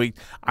couple weeks.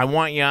 I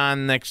want you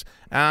on next.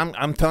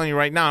 I'm telling you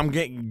right now, I'm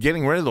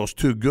getting rid of those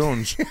two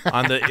goons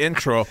on the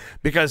intro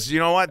because you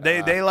know what?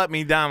 They let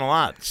me down a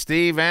lot.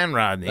 Steve and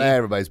Rodney.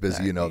 Everybody's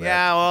busy, you know that.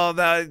 Yeah, well,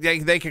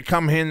 they could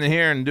come in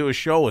here and do a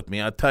show with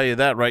me. I'll tell you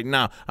that right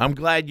now. I'm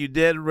glad you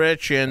did,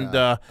 Rich. And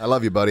I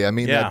love you, buddy. I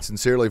mean that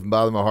sincerely from the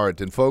bottom of my heart.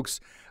 And folks,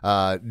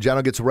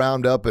 Jono gets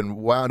wound up.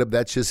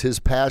 That's just his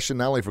passion,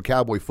 not only for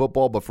Cowboy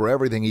football, but for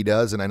everything he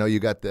does. And I know you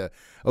got the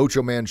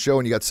Ocho Man show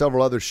and you got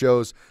several other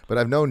shows. But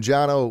I've known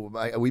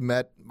Jono. We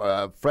met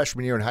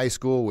freshman year in high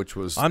school, which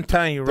was I'm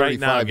telling you right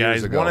now,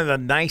 guys, one of the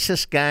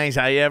nicest guys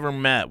I ever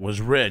met was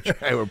Rich.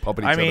 They were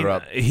pumping each other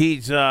up. He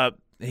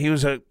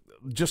was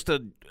just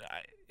a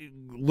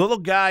little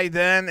guy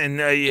then,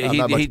 and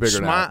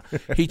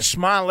he'd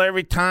smile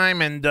every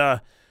time, and hey,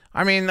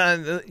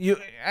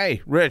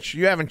 Rich,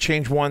 you haven't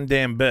changed one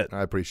damn bit.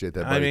 I appreciate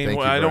that, buddy. I mean,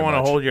 Thank you I don't want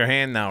to hold your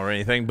hand now or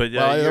anything, but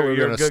well, you're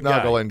going a to good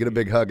snuggle guy. and get a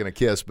big hug and a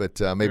kiss,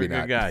 but maybe You're a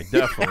not. good guy,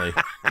 definitely,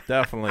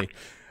 definitely.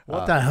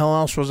 What the hell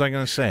else was I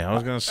going to say? I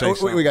was going to say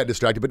something. We got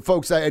distracted. But,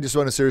 folks, I just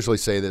want to seriously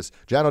say this.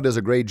 Jono does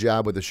a great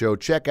job with the show.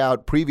 Check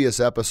out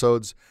previous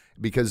episodes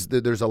because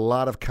there's a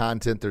lot of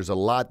content. There's a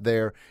lot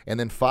there. And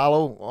then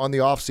follow on the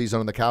offseason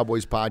on the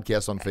Cowboys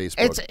Podcast on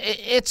Facebook.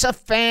 It's a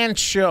fan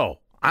show.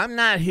 I'm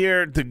not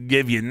here to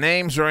give you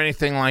names or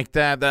anything like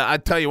that. I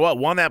tell you what,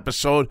 one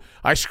episode,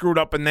 I screwed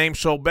up a name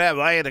so bad,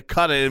 I had to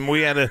cut it, and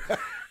we had to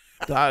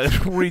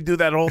redo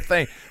that whole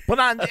thing. But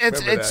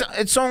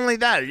it's only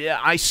that.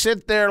 Yeah, I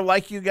sit there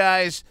like you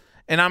guys,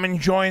 and I'm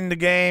enjoying the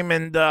game,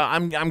 and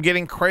I'm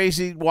getting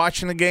crazy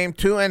watching the game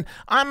too, and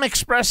I'm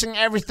expressing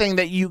everything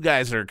that you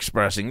guys are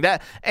expressing.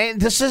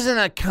 And this isn't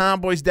a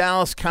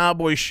Dallas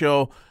Cowboys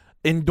show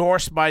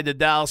endorsed by the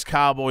Dallas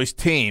Cowboys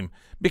team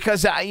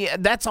because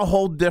that's a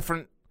whole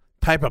different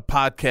type of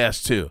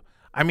podcast too.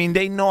 I mean,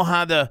 they know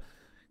how to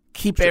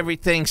keep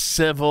everything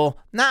civil.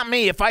 Not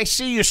me. If I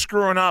see you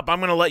screwing up, I'm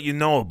going to let you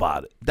know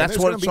about it. That's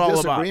what it's all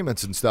about.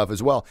 Disagreements and stuff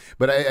as well.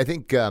 But I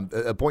think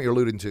a point you're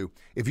alluding to,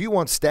 if you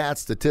want stats,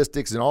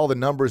 statistics, and all the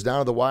numbers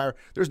down to the wire,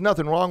 there's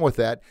nothing wrong with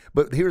that.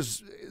 But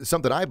here's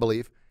something I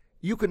believe.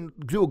 You can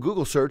do a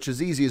Google search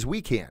as easy as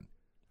we can.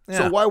 Yeah.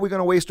 So why are we going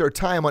to waste our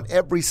time on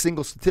every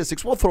single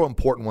statistics? We'll throw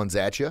important ones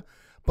at you.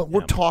 But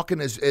we're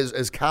talking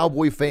as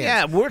Cowboy fans.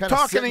 Yeah, we're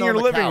talking in your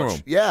living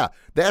room. Yeah,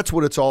 that's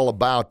what it's all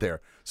about there.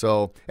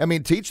 So, I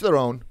mean, to each their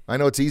own. I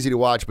know it's easy to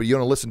watch, but you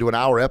want to listen to an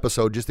hour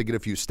episode just to get a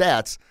few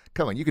stats.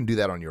 Come on, you can do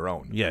that on your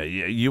own. Yeah,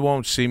 you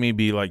won't see me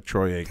be like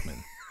Troy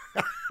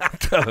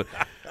Aikman.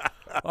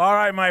 All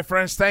right, my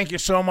friends, thank you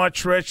so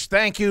much, Rich.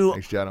 Thank you.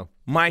 Thanks, Jono.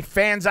 My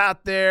fans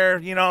out there,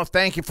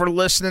 thank you for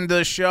listening to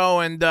the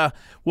show, and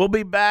we'll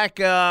be back.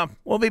 I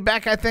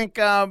think,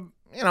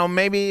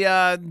 maybe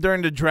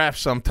during the draft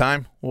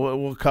sometime.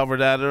 We'll cover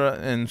that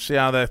and see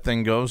how that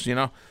thing goes,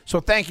 So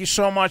thank you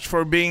so much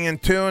for being in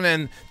tune,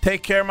 and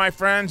take care, my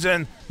friends,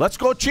 and let's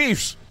go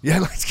Chiefs. Yeah,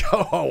 let's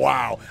go. Oh,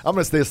 wow. I'm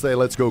going to say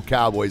let's go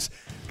Cowboys.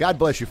 God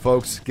bless you,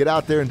 folks. Get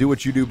out there and do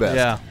what you do best.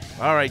 Yeah.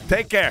 All right.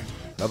 Take care.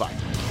 Bye-bye.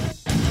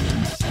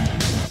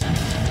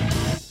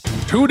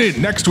 Tune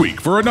in next week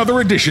for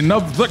another edition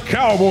of the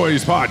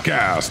Cowboys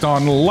Podcast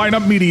on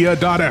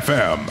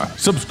lineupmedia.fm.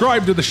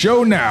 Subscribe to the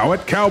show now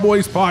at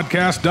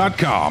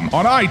cowboyspodcast.com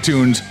on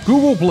iTunes,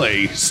 Google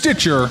Play,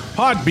 Stitcher,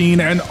 Podbean,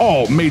 and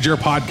all major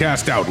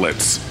podcast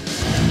outlets.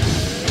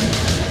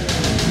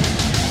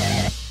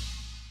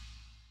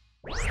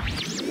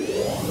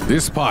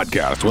 This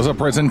podcast was a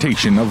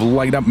presentation of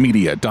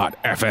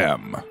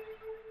lineupmedia.fm.